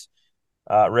Chase.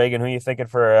 Reagan, who are you thinking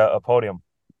for a podium?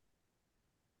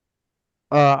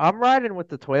 I'm riding with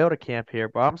the Toyota camp here,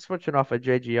 but I'm switching off of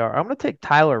JGR. I'm gonna take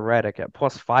Tyler Reddick at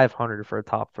plus 500 for a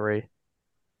top three.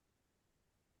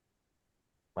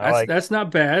 I That's like that's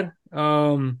not bad.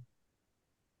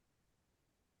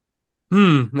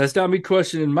 That's got me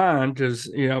questioning mine because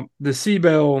the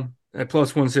Seabell at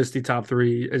plus 160 top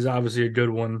three is obviously a good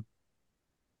one,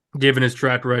 given his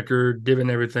track record, given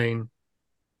everything.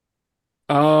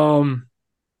 Um,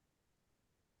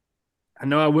 I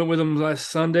know I went with him last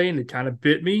Sunday and it kind of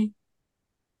bit me,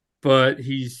 but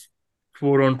he's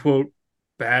quote unquote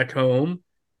back home.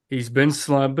 He's been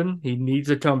slumping. He needs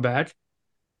a comeback.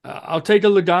 I'll take a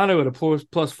Logano at a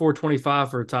plus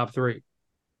 425 for a top three.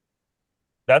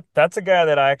 that. That's a guy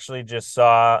that I actually just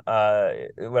saw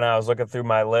when I was looking through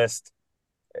my list.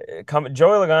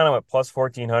 Joey Logano at plus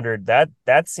 1,400.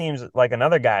 That seems like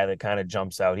another guy that kind of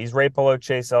jumps out. He's right below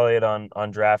Chase Elliott on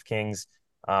DraftKings,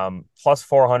 plus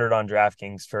 400 on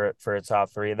DraftKings for a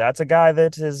top three. That's a guy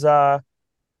that is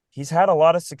he's had a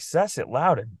lot of success at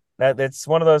Loudon. It's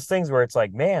one of those things where it's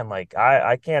like, man, like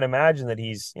I can't imagine that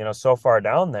he's so far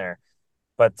down there.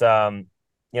 But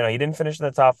he didn't finish in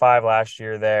the top five last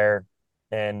year there,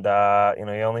 and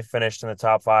he only finished in the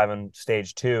top five in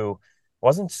stage two.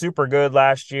 Wasn't super good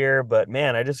last year, but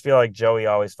man, I just feel like Joey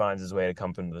always finds his way to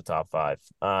come into the top five.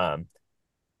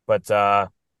 But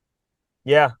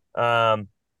yeah. All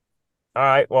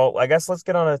right. Well, I guess let's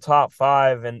get on to the top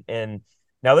five, and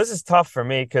now this is tough for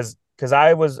me because I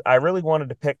really wanted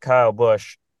to pick Kyle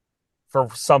Busch for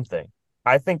something.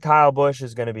 I think Kyle Busch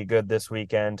is going to be good this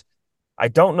weekend. I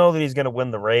don't know that he's going to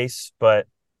win the race, but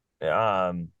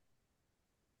um,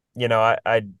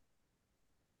 I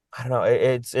don't know.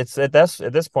 It's at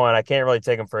this point I can't really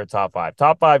take him for a top five.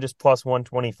 Top five just plus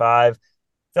 125. I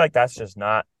feel like that's just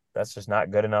not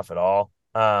good enough at all.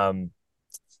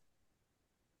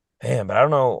 Man, but I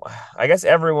don't know. I guess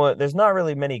there's not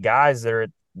really many guys that are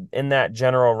in that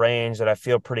general range that I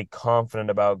feel pretty confident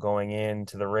about going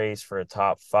into the race for a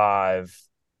top five.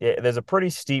 There's a pretty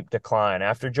steep decline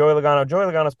after Joey Logano. Joey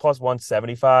Logano's plus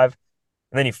 175,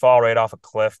 and then you fall right off a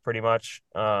cliff pretty much.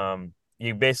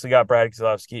 You basically got Brad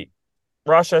Keselowski,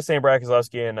 Ross Chastain, Brad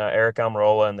Keselowski, and Eric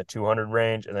Almirola in the 200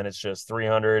 range, and then it's just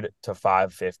 300 to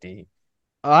 550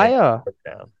 and I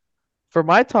down. For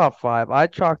my top five, I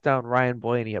chalked down Ryan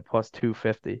Blaney at plus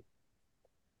 250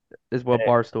 is what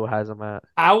Barstool has him at.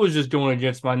 I was just going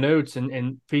against my notes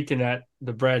and peeking at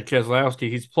the Brad Keselowski.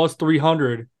 He's plus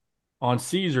 300 on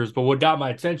Caesars, but what got my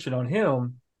attention on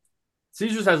him,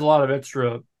 Caesars has a lot of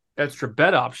extra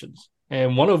bet options,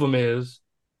 and one of them is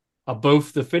a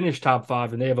both the finish top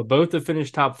five, and they have a both the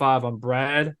finish top five on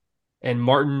Brad and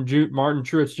Martin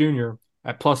Truex Jr.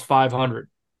 at plus 500,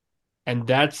 and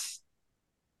that's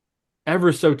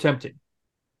ever so tempting.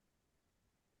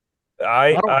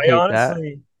 I I don't I hate that.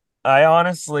 honestly I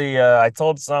honestly I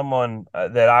told someone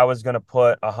that I was gonna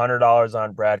put $100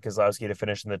 on Brad Keselowski to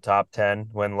finish in the top 10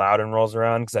 when Loudon rolls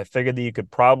around because I figured that you could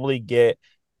probably get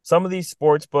some of these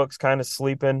sports books kind of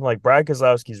sleeping. Like Brad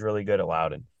Keselowski's really good at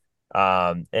Loudon.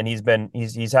 And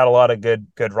he's had a lot of good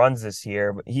runs this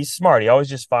year, but he's smart. He always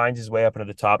just finds his way up into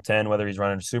the top 10, whether he's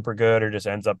running super good or just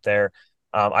ends up there.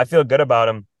 I feel good about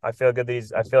him. I feel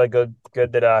like good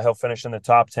that he'll finish in the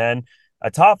top 10.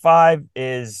 A top five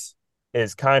is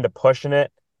kind of pushing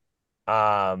it.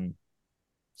 Um,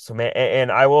 so man,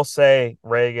 and I will say,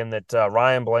 Reagan, that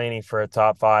Ryan Blaney for a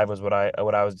top five was what I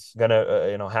was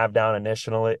gonna have down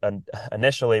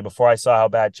initially before I saw how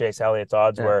bad Chase Elliott's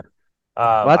odds Yeah. were.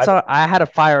 Well, I I had to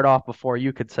fire it off before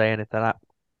you could say anything.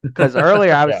 Because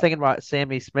earlier I was yeah. thinking about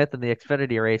Sammy Smith in the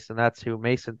Xfinity race, and that's who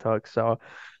Mason took. So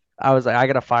I was like, I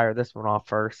gotta fire this one off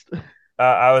first.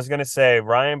 I was gonna say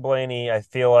Ryan Blaney. I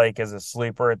feel like is a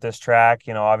sleeper at this track.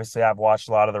 Obviously I've watched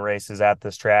a lot of the races at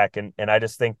this track, and I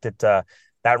just think that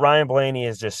that Ryan Blaney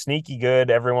is just sneaky good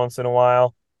every once in a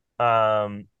while.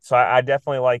 So I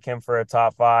definitely like him for a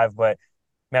top five. But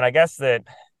man, I guess that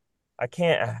I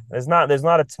can't. There's not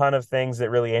a ton of things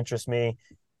that really interest me,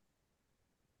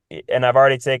 and I've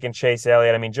already taken Chase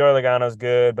Elliott. I mean, Joey Logano's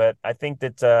good, but I think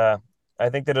that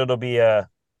it'll be a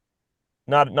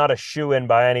not a shoe in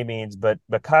by any means, but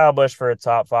Kyle Busch for a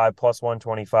top five plus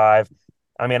 125.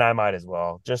 I mean, I might as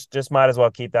well just might as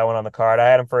well keep that one on the card. I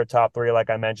had him for a top three, like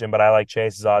I mentioned, but I like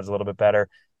Chase's odds a little bit better,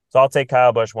 so I'll take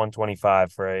Kyle Busch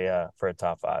 125 for a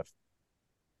top five.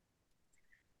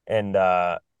 And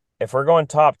if we're going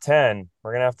top 10,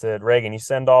 we're gonna have to Reagan. You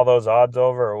send all those odds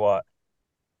over or what?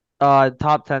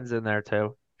 Top ten's in there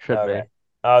too. Should Okay, be.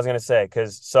 I was gonna say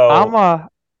because I'm so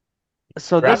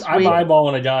so draft. this I'm week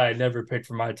eyeballing a guy I never picked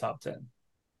for my top 10.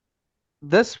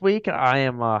 I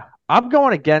am I'm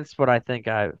going against what I think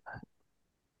I'm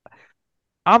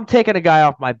taking a guy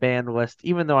off my banned list,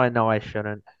 even though I know I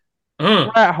shouldn't. We're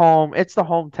Mm. at home. It's the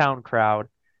hometown crowd.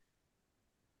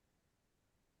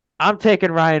 I'm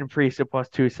taking Ryan Priest at plus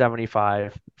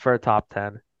 275 for a top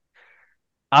 10.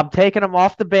 I'm taking him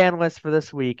off the ban list for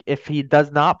this week. If he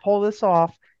does not pull this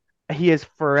off, he is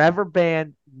forever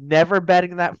banned. Never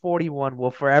betting that 41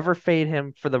 will forever fade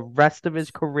him for the rest of his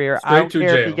career. I Straight don't to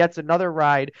care if he jail. gets another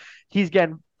ride. He's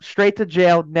getting straight to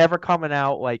jail, never coming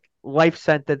out, like life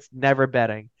sentence, never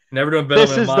betting. Never doing bet him in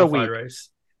This a is the modified week. race.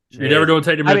 You're never Jeez. doing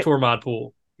take him I in a mean, tour mod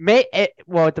pool.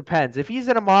 well, it depends. If he's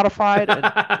in a modified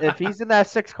and if he's in that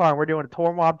six car and we're doing a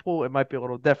tour mod pool, it might be a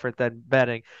little different than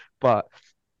betting. But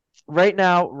right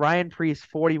now, Ryan Priest,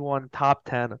 41, top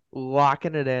 10,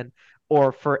 locking it in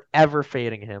or forever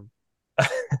fading him.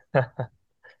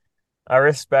 I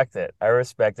respect it. I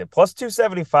respect it. Plus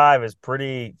 275 is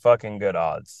pretty fucking good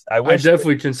odds. I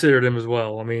definitely considered him as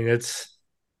well. I mean, it's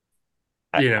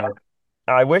I, you know,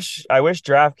 I wish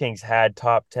DraftKings had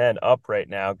top 10 up right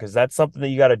now because that's something that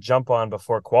you got to jump on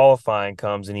before qualifying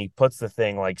comes, and he puts the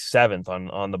thing like seventh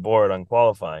on the board on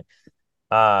qualifying.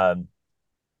 Um,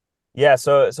 yeah,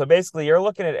 so basically you're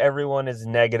looking at everyone as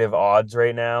negative odds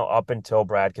right now up until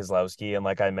Brad Keselowski. And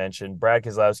like I mentioned, Brad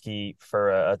Keselowski for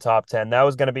a top 10, that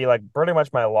was going to be like pretty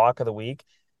much my lock of the week.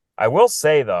 I will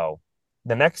say though,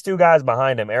 the next two guys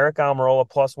behind him, Eric Almirola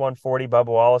plus 140, Bubba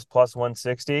Wallace plus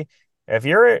 160. If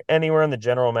you're anywhere in the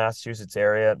general Massachusetts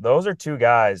area, those are two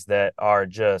guys that are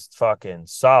just fucking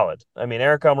solid. I mean,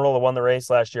 Eric Almirola won the race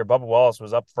last year. Bubba Wallace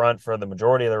was up front for the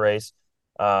majority of the race.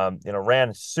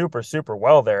 Ran super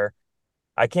well there.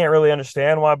 I can't really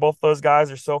understand why both those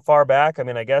guys are so far back. I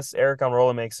mean, I guess Eric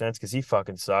Almirola makes sense because he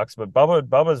fucking sucks, but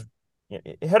Bubba's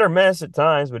hit or miss at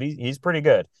times, but he's pretty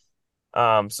good.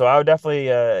 So I would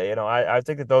definitely, I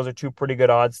think that those are two pretty good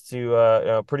odds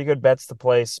to, pretty good bets to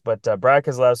place. But Brad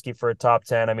Keselowski for a top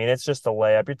 10, I mean, it's just a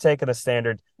layup. You're taking a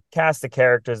standard cast of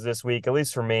characters this week. At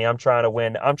least for me, I'm trying to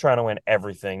win. I'm trying to win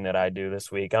everything that I do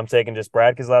this week. I'm taking just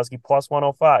Brad Keselowski plus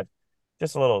 105.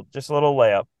 Just a little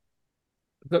layup.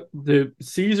 The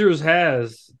Caesars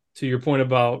has, to your point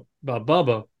about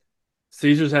Bubba,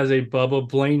 Caesars has a Bubba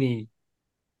Blaney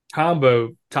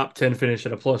combo top 10 finish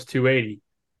at a plus 280,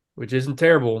 which isn't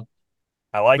terrible.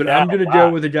 I like But that I'm a gonna go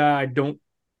lot. with a guy I don't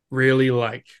really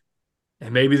like,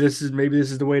 and maybe this is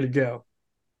the way to go.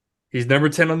 He's number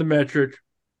 10 on the metric.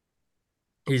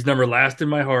 He's number last in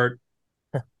my heart.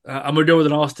 I'm gonna go with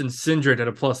an Austin Cindric at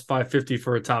a plus 550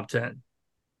 for a top 10.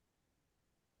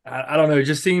 I don't know. It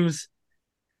just seems,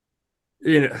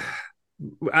 you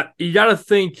know, you got to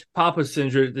think Papa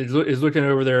Cindric is looking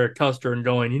over there at Custer and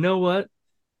going, you know what?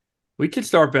 We could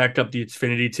start back up the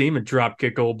Xfinity team and drop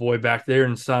kick old boy back there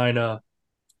and sign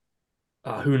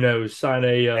who knows, sign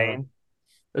Zane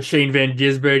a Shane Van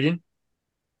Gisbergen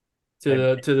to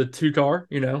maybe the two car.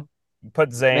 put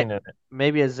May- Zane in it.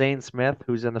 Maybe a Zane Smith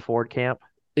who's in the Ford camp.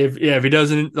 If he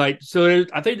doesn't like, so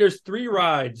I think there's three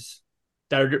rides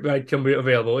that can be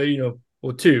available.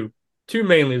 Well, two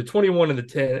mainly, the 21 and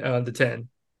the 10.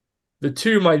 The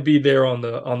two might be there on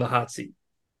the hot seat,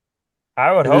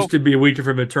 I would and this hope. could be a week for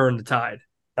him to turn the tide.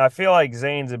 I feel like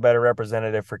Zane's a better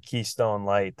representative for Keystone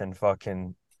Light than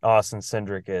fucking Austin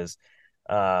Cindric is.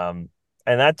 And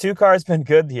that two car's been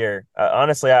good here.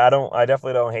 Honestly, I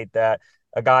definitely don't hate that.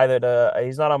 A guy that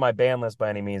he's not on my ban list by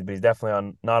any means, but he's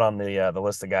definitely not on the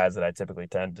list of guys that I typically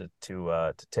tend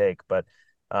to take. But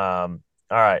all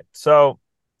right, so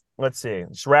let's see.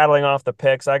 Just rattling off the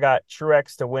picks. I got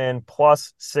Truex to win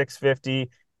plus 650.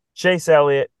 Chase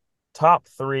Elliott, top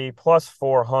three, plus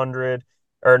 400.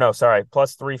 Or no, sorry,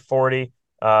 plus 340.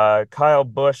 Kyle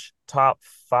Busch, top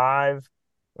five,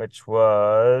 which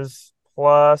was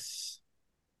plus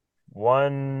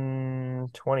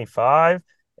 125.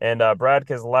 And Brad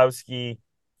Keselowski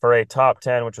for a top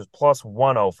 10, which was plus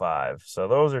 105. So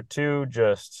those are two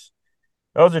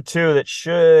that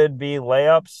should be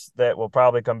layups that will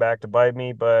probably come back to bite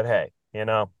me. But hey,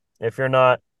 if you're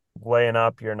not laying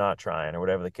up, you're not trying, or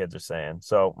whatever the kids are saying.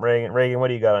 So Reagan, what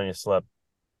do you got on your slip?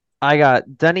 I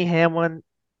got Denny Hamlin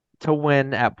to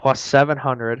win at plus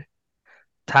 700.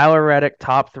 Tyler Reddick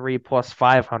top three plus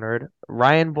 500.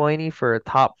 Ryan Blaney for a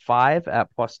top five at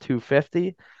plus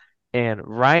 250. And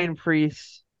Ryan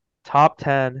Priest top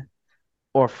 10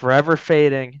 or forever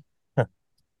fading.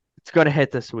 It's going to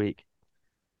hit this week.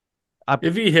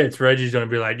 If he hits, Reggie's gonna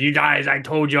be like, "You guys, I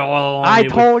told you all along. I It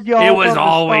was told it y'all was from the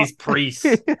always start. Priest."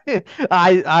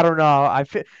 I don't know.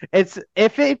 It's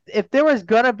if there was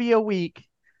gonna be a week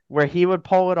where he would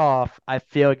pull it off, I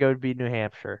feel like it would be New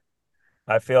Hampshire.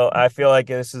 I feel like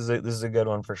this is a good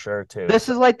one for sure too. This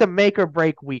So is like the make or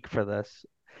break week for this.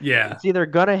 Yeah. It's either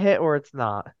gonna hit or it's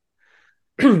not.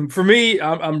 For me,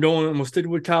 I'm gonna stick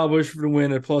with Kyle Busch for the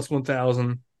win at plus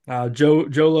 1,000.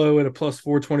 Jolo at a plus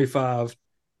 425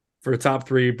 for a top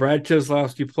three. Brad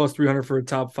Keselowski plus 300 for a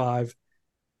top five.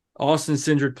 Austin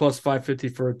Cindric plus 550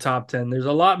 for a top 10. There's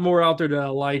a lot more out there that I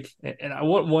like, and I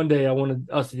want one day I wanted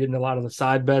us to get in a lot of the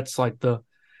side bets like the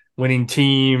winning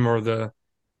team or the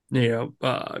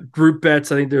group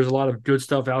bets. I think there's a lot of good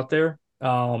stuff out there.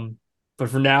 But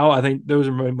for now, I think those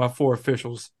are my four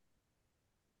officials.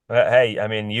 hey, I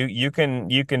mean, you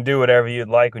can do whatever you'd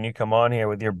like when you come on here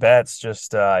with your bets.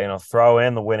 Just throw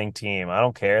in the winning team. I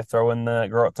don't care. Throw in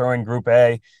Group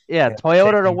A. Yeah, Take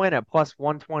Toyota to win at plus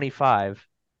 125.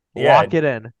 yeah, Lock it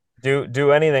in.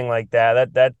 do anything like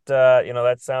that.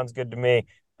 That sounds good to me.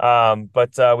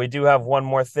 But we do have one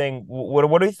more thing.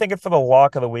 What are you thinking for the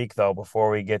lock of the week though? Before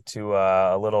we get to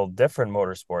a little different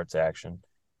motorsports action.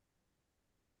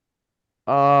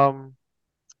 Um,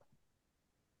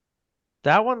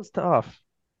 that one's tough.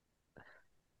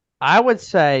 I would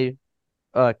say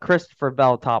Christopher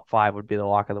Bell top five would be the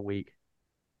lock of the week.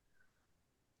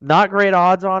 Not great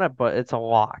odds on it, but it's a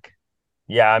lock.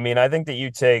 Yeah, I mean, I think that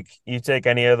you take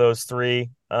any of those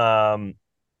three, and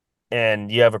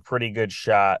you have a pretty good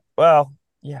shot. Well,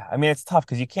 yeah, I mean, it's tough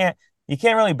because you can't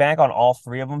really bank on all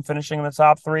three of them finishing in the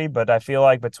top three. But I feel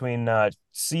like between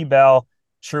Bell,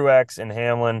 Truex, and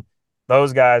Hamlin,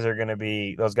 those guys are gonna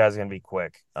be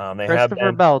quick. They have Christopher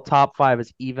been. Bell top five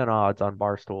is even odds on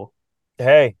Barstool.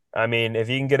 Hey, I mean, if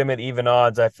you can get him at even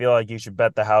odds, I feel like you should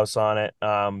bet the house on it.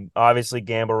 Obviously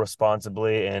gamble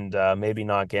responsibly and maybe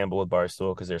not gamble with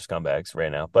Barstool because they're scumbags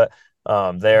right now. But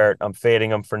I'm fading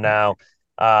them for now.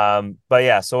 But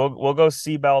yeah, so we'll go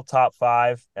Bell top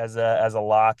five as a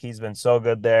lock. He's been so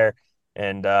good there.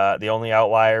 And the only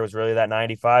outlier was really that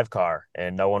 95 car,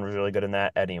 and no one was really good in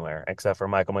that anywhere except for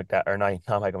Michael McDowell, or not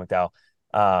Michael McDowell,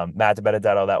 Matt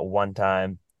DiBenedetto that one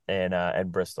time in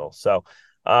Bristol. So,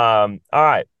 all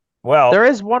right. Well, There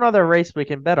is one other race we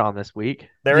can bet on this week.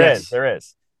 there is, Yes. there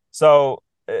is. So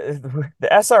the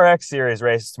SRX series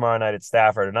races tomorrow night at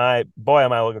Stafford, and boy,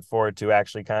 am I looking forward to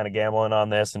actually kind of gambling on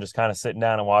this and just kind of sitting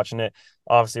down and watching it.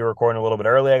 Obviously, we're recording a little bit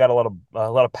early. I got a lot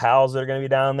of pals that are going to be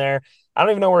down there. I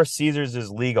don't even know where Caesars is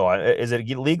legal. Is it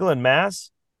legal in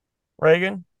Mass,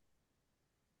 Reagan?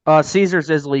 Caesars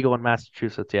is legal in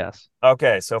Massachusetts, yes.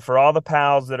 Okay, so for all the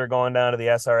pals that are going down to the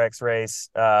SRX race,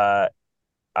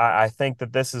 I think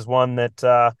that this is one you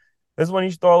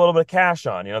should throw a little bit of cash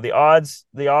on. You know, the odds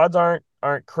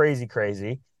aren't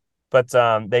crazy, but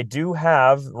they do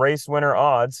have race winner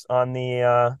odds on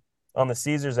the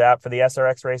Caesars app for the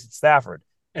SRX race at Stafford.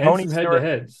 And Tony some head to Stewart,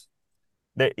 heads.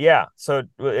 yeah. So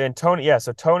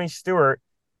Tony Stewart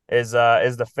is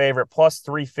the favorite plus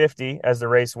 350 as the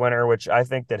race winner, which I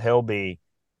think that he'll be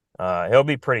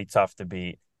pretty tough to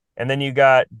beat. And then you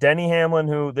got Denny Hamlin,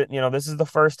 who that this is the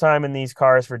first time in these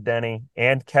cars for Denny,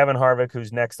 and Kevin Harvick,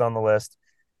 who's next on the list,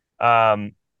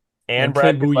 um, and And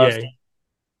Brad Clint Keselowski. Bouye.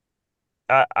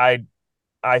 I I,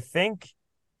 I think.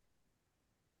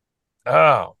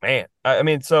 Oh man, I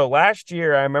mean, so last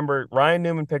year I remember Ryan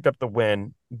Newman picked up the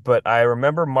win, but I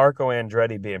remember Marco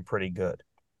Andretti being pretty good.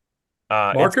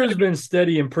 It's gonna Marco's be been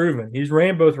steady improvement. He's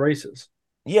ran both races.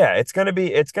 yeah, it's gonna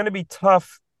be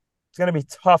tough. It's gonna be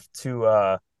tough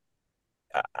to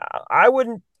I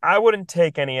wouldn't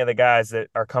take any of the guys that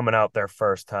are coming out their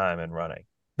first time and running.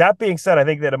 That being said, I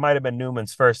think that it might have been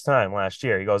Newman's first time last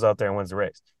year. He goes out there and wins the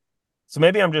race. So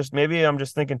maybe I'm just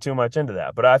thinking too much into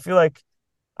that. But I feel like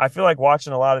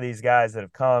watching a lot of these guys that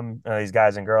have come, these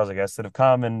guys and girls, I guess, that have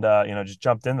come and just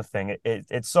jumped in the thing.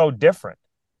 It's so different.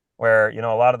 Where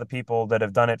a lot of the people that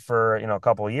have done it for a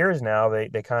couple of years now, they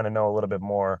kind of know a little bit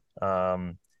more.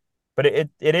 But it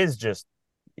is just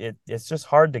it's just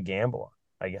hard to gamble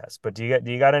on, I guess. But do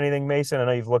you got anything, Mason? I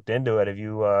know you've looked into it. Have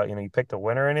you you picked a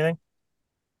winner or anything?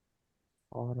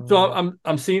 So Auto.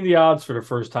 I'm seeing the odds for the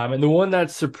first time, and the one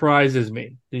that surprises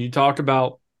me. You talked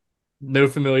about no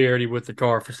familiarity with the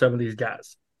car for some of these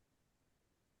guys.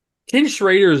 Ken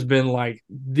Schrader has been like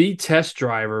the test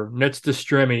driver next to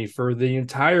Stremme for the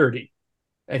entirety,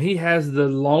 and he has the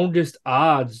longest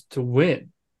odds to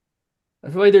win.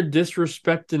 I feel like they're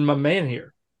disrespecting my man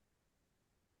here.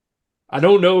 I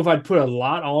don't know if I'd put a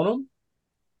lot on him,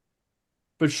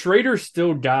 but Schrader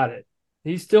still got it.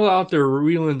 He's still out there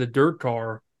wheeling the dirt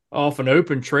car off an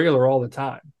open trailer all the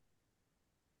time.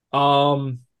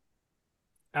 Um,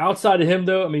 Outside of him,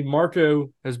 though, I mean,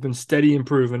 Marco has been steady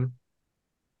improving.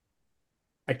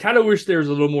 I kind of wish there was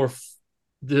a little more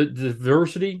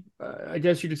diversity, I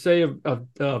guess you could say,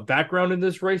 of background in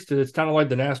this race. It's kind of like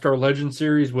the NASCAR Legend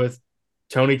Series with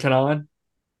Tony Kanaan.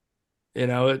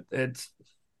 It's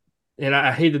and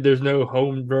I hate that there's no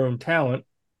homegrown talent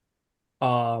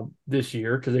this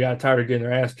year because they got tired of getting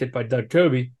their ass kicked by Doug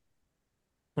Coby.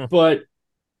 But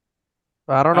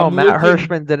I don't know. I'm Matt looking,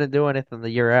 Hirschman didn't do anything the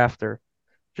year after.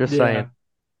 Just yeah. saying.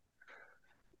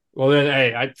 Well, then,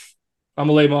 hey, I'm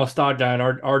a late model stock guy, and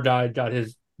our guy got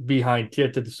his behind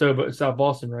kicked at the South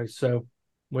Boston race. So,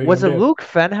 what are you Was it gonna do? Luke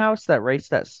Fenhouse that raced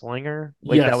that slinger?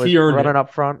 Like that Yes, was he earned running it.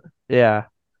 up front? Yeah.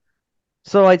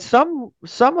 So like some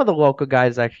of the local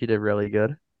guys actually did really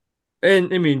good.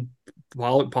 And I mean,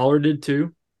 Pollard did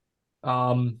too.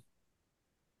 Um,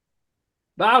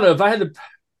 but I don't know if I had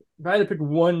to pick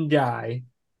one guy.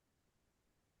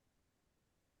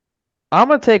 I'm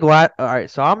gonna all right,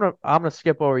 so I'm gonna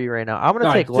skip over you right now. I'm gonna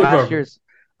All take right, skip last over. year's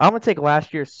I'm gonna take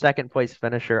last year's second place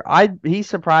finisher. He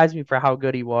surprised me for how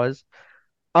good he was.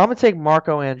 I'm gonna take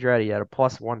Marco Andretti at a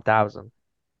plus 1,000.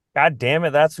 God damn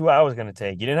it, that's who I was gonna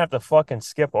take. You didn't have to fucking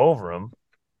skip over him.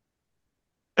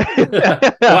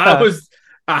 Well,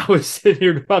 I was sitting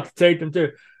here about to take them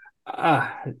too.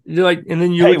 You're like, and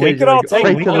then you Hey, look at we it, you're could all like, take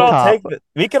oh Straight we to could the all well, top. take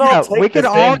we could all Yeah, we take the could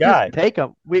all same just guy. take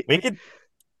him. We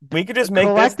could just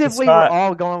make this Collectively we're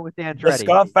all going with the Andretti.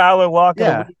 Scott Fowler lock of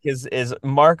the Yeah, week is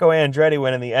Marco Andretti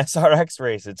winning the SRX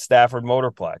race at Stafford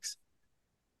Motorplex.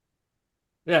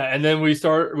 yeah. And then we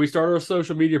start our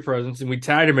social media presence and we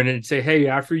tag them in it and say, hey,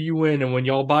 after you win and when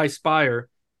y'all buy Spire,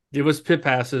 give us pit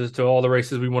passes to all the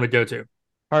races we want to go to.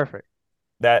 perfect.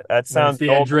 That And it's sounds the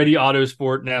golden. Andretti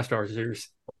Autosport NASCAR series.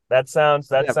 That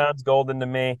Yeah, sounds golden to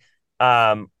me.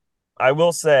 Um, I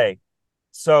will say,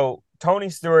 so Tony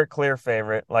Stewart clear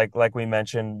favorite, like we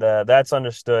mentioned, that's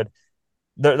understood.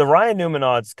 The Ryan Newman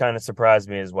odds kind of surprised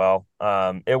me as well.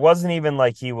 It wasn't even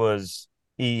like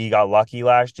he got lucky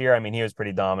last year. I mean, he was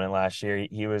pretty dominant last year.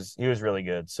 He was really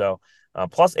good. So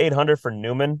plus 800 for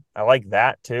Newman. I like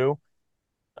that too.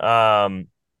 Um,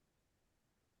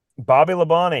 Bobby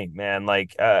Labonte, man,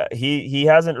 like he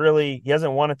hasn't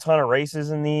won a ton of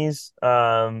races in these.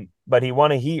 But he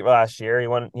won a heat last year. He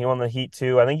won the heat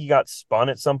too. I think he got spun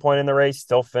at some point in the race.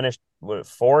 Still finished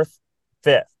fourth,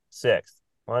 fifth, sixth.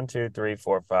 One, two, three,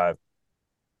 four, five,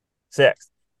 sixth.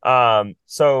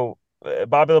 So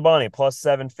Bobby Labonte plus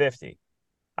 750.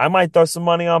 I might throw some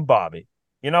money on Bobby.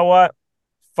 You know what?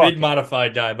 Big Fuck it.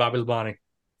 modified guy, Bobby Labonte.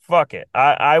 Fuck it.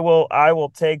 I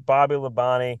will take Bobby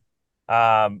Labonte.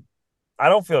 Um, I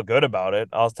don't feel good about it.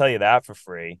 I'll tell you that for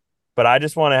free. But I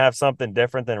just want to have something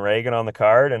different than Reagan on the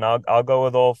card, and I'll go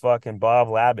with old fucking Bob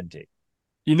Labonte.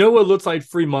 You know what looks like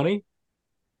free money?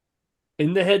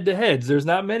 In the head to heads, there's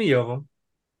not many of them.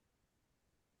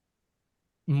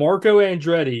 Marco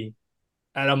Andretti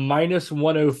at a minus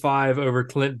 105 over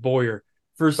Clint Boyer.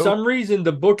 For Ooh. some reason,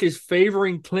 the book is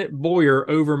favoring Clint Boyer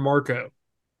over Marco.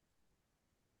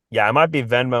 Yeah, I might be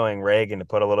Venmoing Reagan to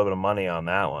put a little bit of money on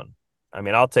that one. I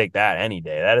mean, I'll take that any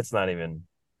day. That it's not even.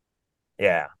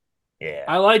 Yeah, yeah.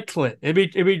 I like Clint. It'd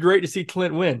be great to see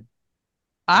Clint win.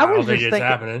 I I don't was think just it's thinking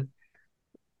happening.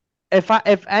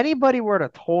 if anybody were to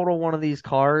total one of these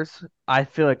cars, I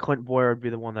feel like Clint Boyer would be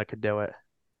the one that could do it.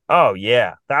 Oh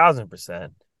yeah,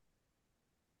 1,000%.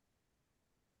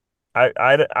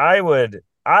 I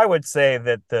would say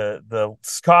that the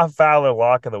Scott Fowler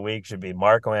lock of the week should be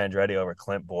Marco Andretti over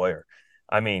Clint Boyer.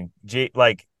 I mean,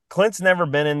 like Clint's never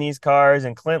been in these cars,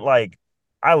 and Clint, like,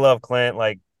 I love Clint.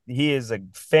 Like, he is a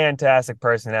fantastic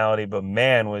personality, but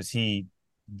man, was he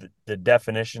the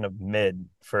definition of mid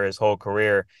for his whole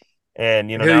career. And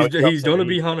now He's he jumps he's going into to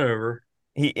be these. hung over.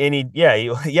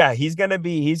 Yeah, he's gonna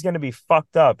be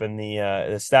fucked up in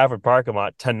the Stafford parking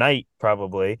lot tonight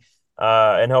probably,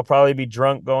 and he'll probably be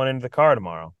drunk going into the car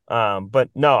tomorrow. But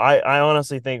no, I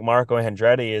honestly think Marco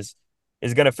Andretti is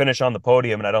gonna finish on the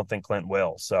podium, and I don't think Clint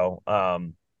will. So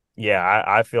yeah,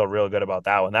 I feel real good about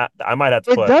that one. That I might have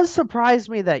to It put. does surprise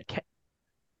me that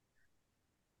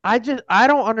I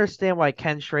don't understand why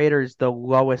Ken Schrader is the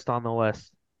lowest on the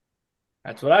list.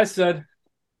 That's what I said.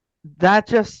 That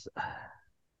just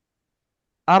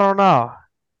I don't know.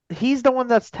 He's the one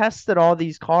that's tested all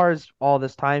these cars all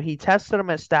this time. He tested them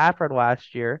at Stafford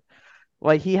last year.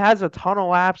 Like he has a ton of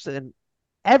laps in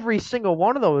every single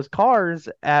one of those cars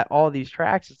at all these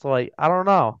tracks. It's like I don't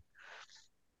know.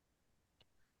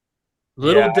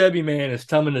 Little Yeah, Debbie man is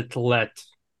coming to Colette.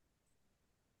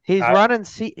 I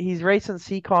He's racing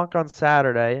Seekonk on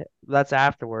Saturday. That's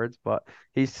afterwards, but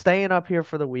he's staying up here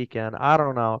for the weekend. I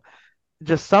don't know.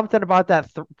 Just something about that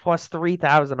plus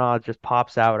 3,000 odds just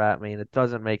pops out at me and it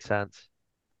doesn't make sense.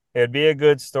 It'd be a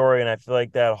good story, and I feel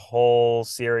like that whole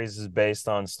series is based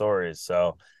on stories.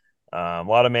 So a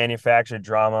lot of manufactured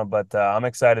drama, but I'm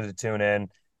excited to tune in.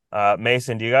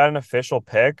 Mason, do you got an official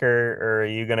pick, or are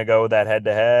you gonna go with that head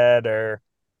to head? Or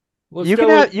Let's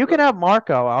go with You can have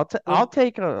Marco.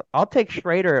 let, I'll take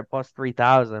Schrader at plus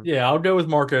 3,000. yeah, I'll go with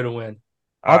Marco to win.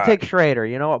 all I'll right, take Schrader.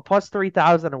 You know what? Plus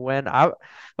 3,000 to win.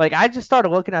 I just started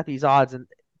looking at these odds and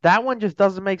that one just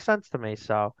doesn't make sense to me.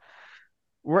 So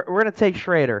we're gonna take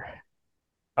Schrader.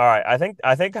 all right. I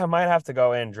think I might have to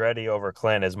go Andretti over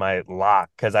Clint as my lock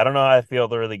because I don't know how I feel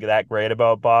really that great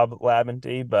about Bob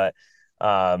Labonte, but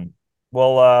um,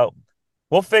 we'll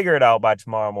we'll figure it out by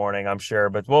tomorrow morning, I'm sure.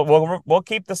 But we'll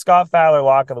keep the Scott Fowler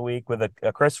lock of the week with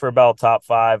a Christopher Bell top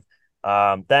five.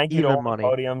 Thank you to Even Only money.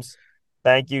 Podiums.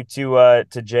 Thank you to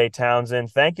Jay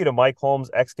Townsend. Thank you to Mike Holmes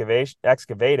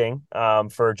Excavating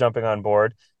for jumping on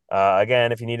board.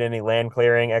 Again, if you need any land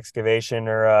clearing, excavation,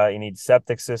 or you need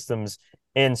septic systems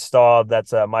installed,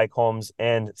 that's Mike Holmes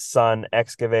and Son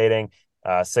Excavating,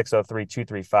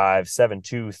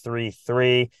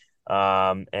 603-235-7233.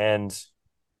 And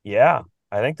yeah,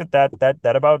 I think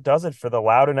that about does it for the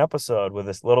Loudon episode with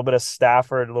this little bit of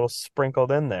Stafford, a little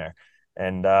sprinkled in there.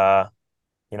 And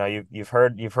you've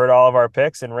heard all of our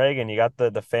picks. And Reagan, you got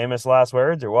the famous last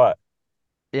words or what?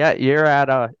 Yeah, you're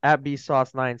at B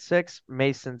Sauce 96.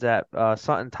 Mason's at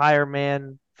Sutton Tire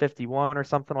Man 51 or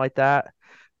something like that.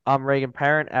 I'm Reagan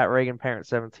Parent at Reagan Parent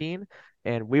 17,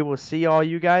 and we will see all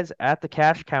you guys at the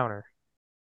cash counter.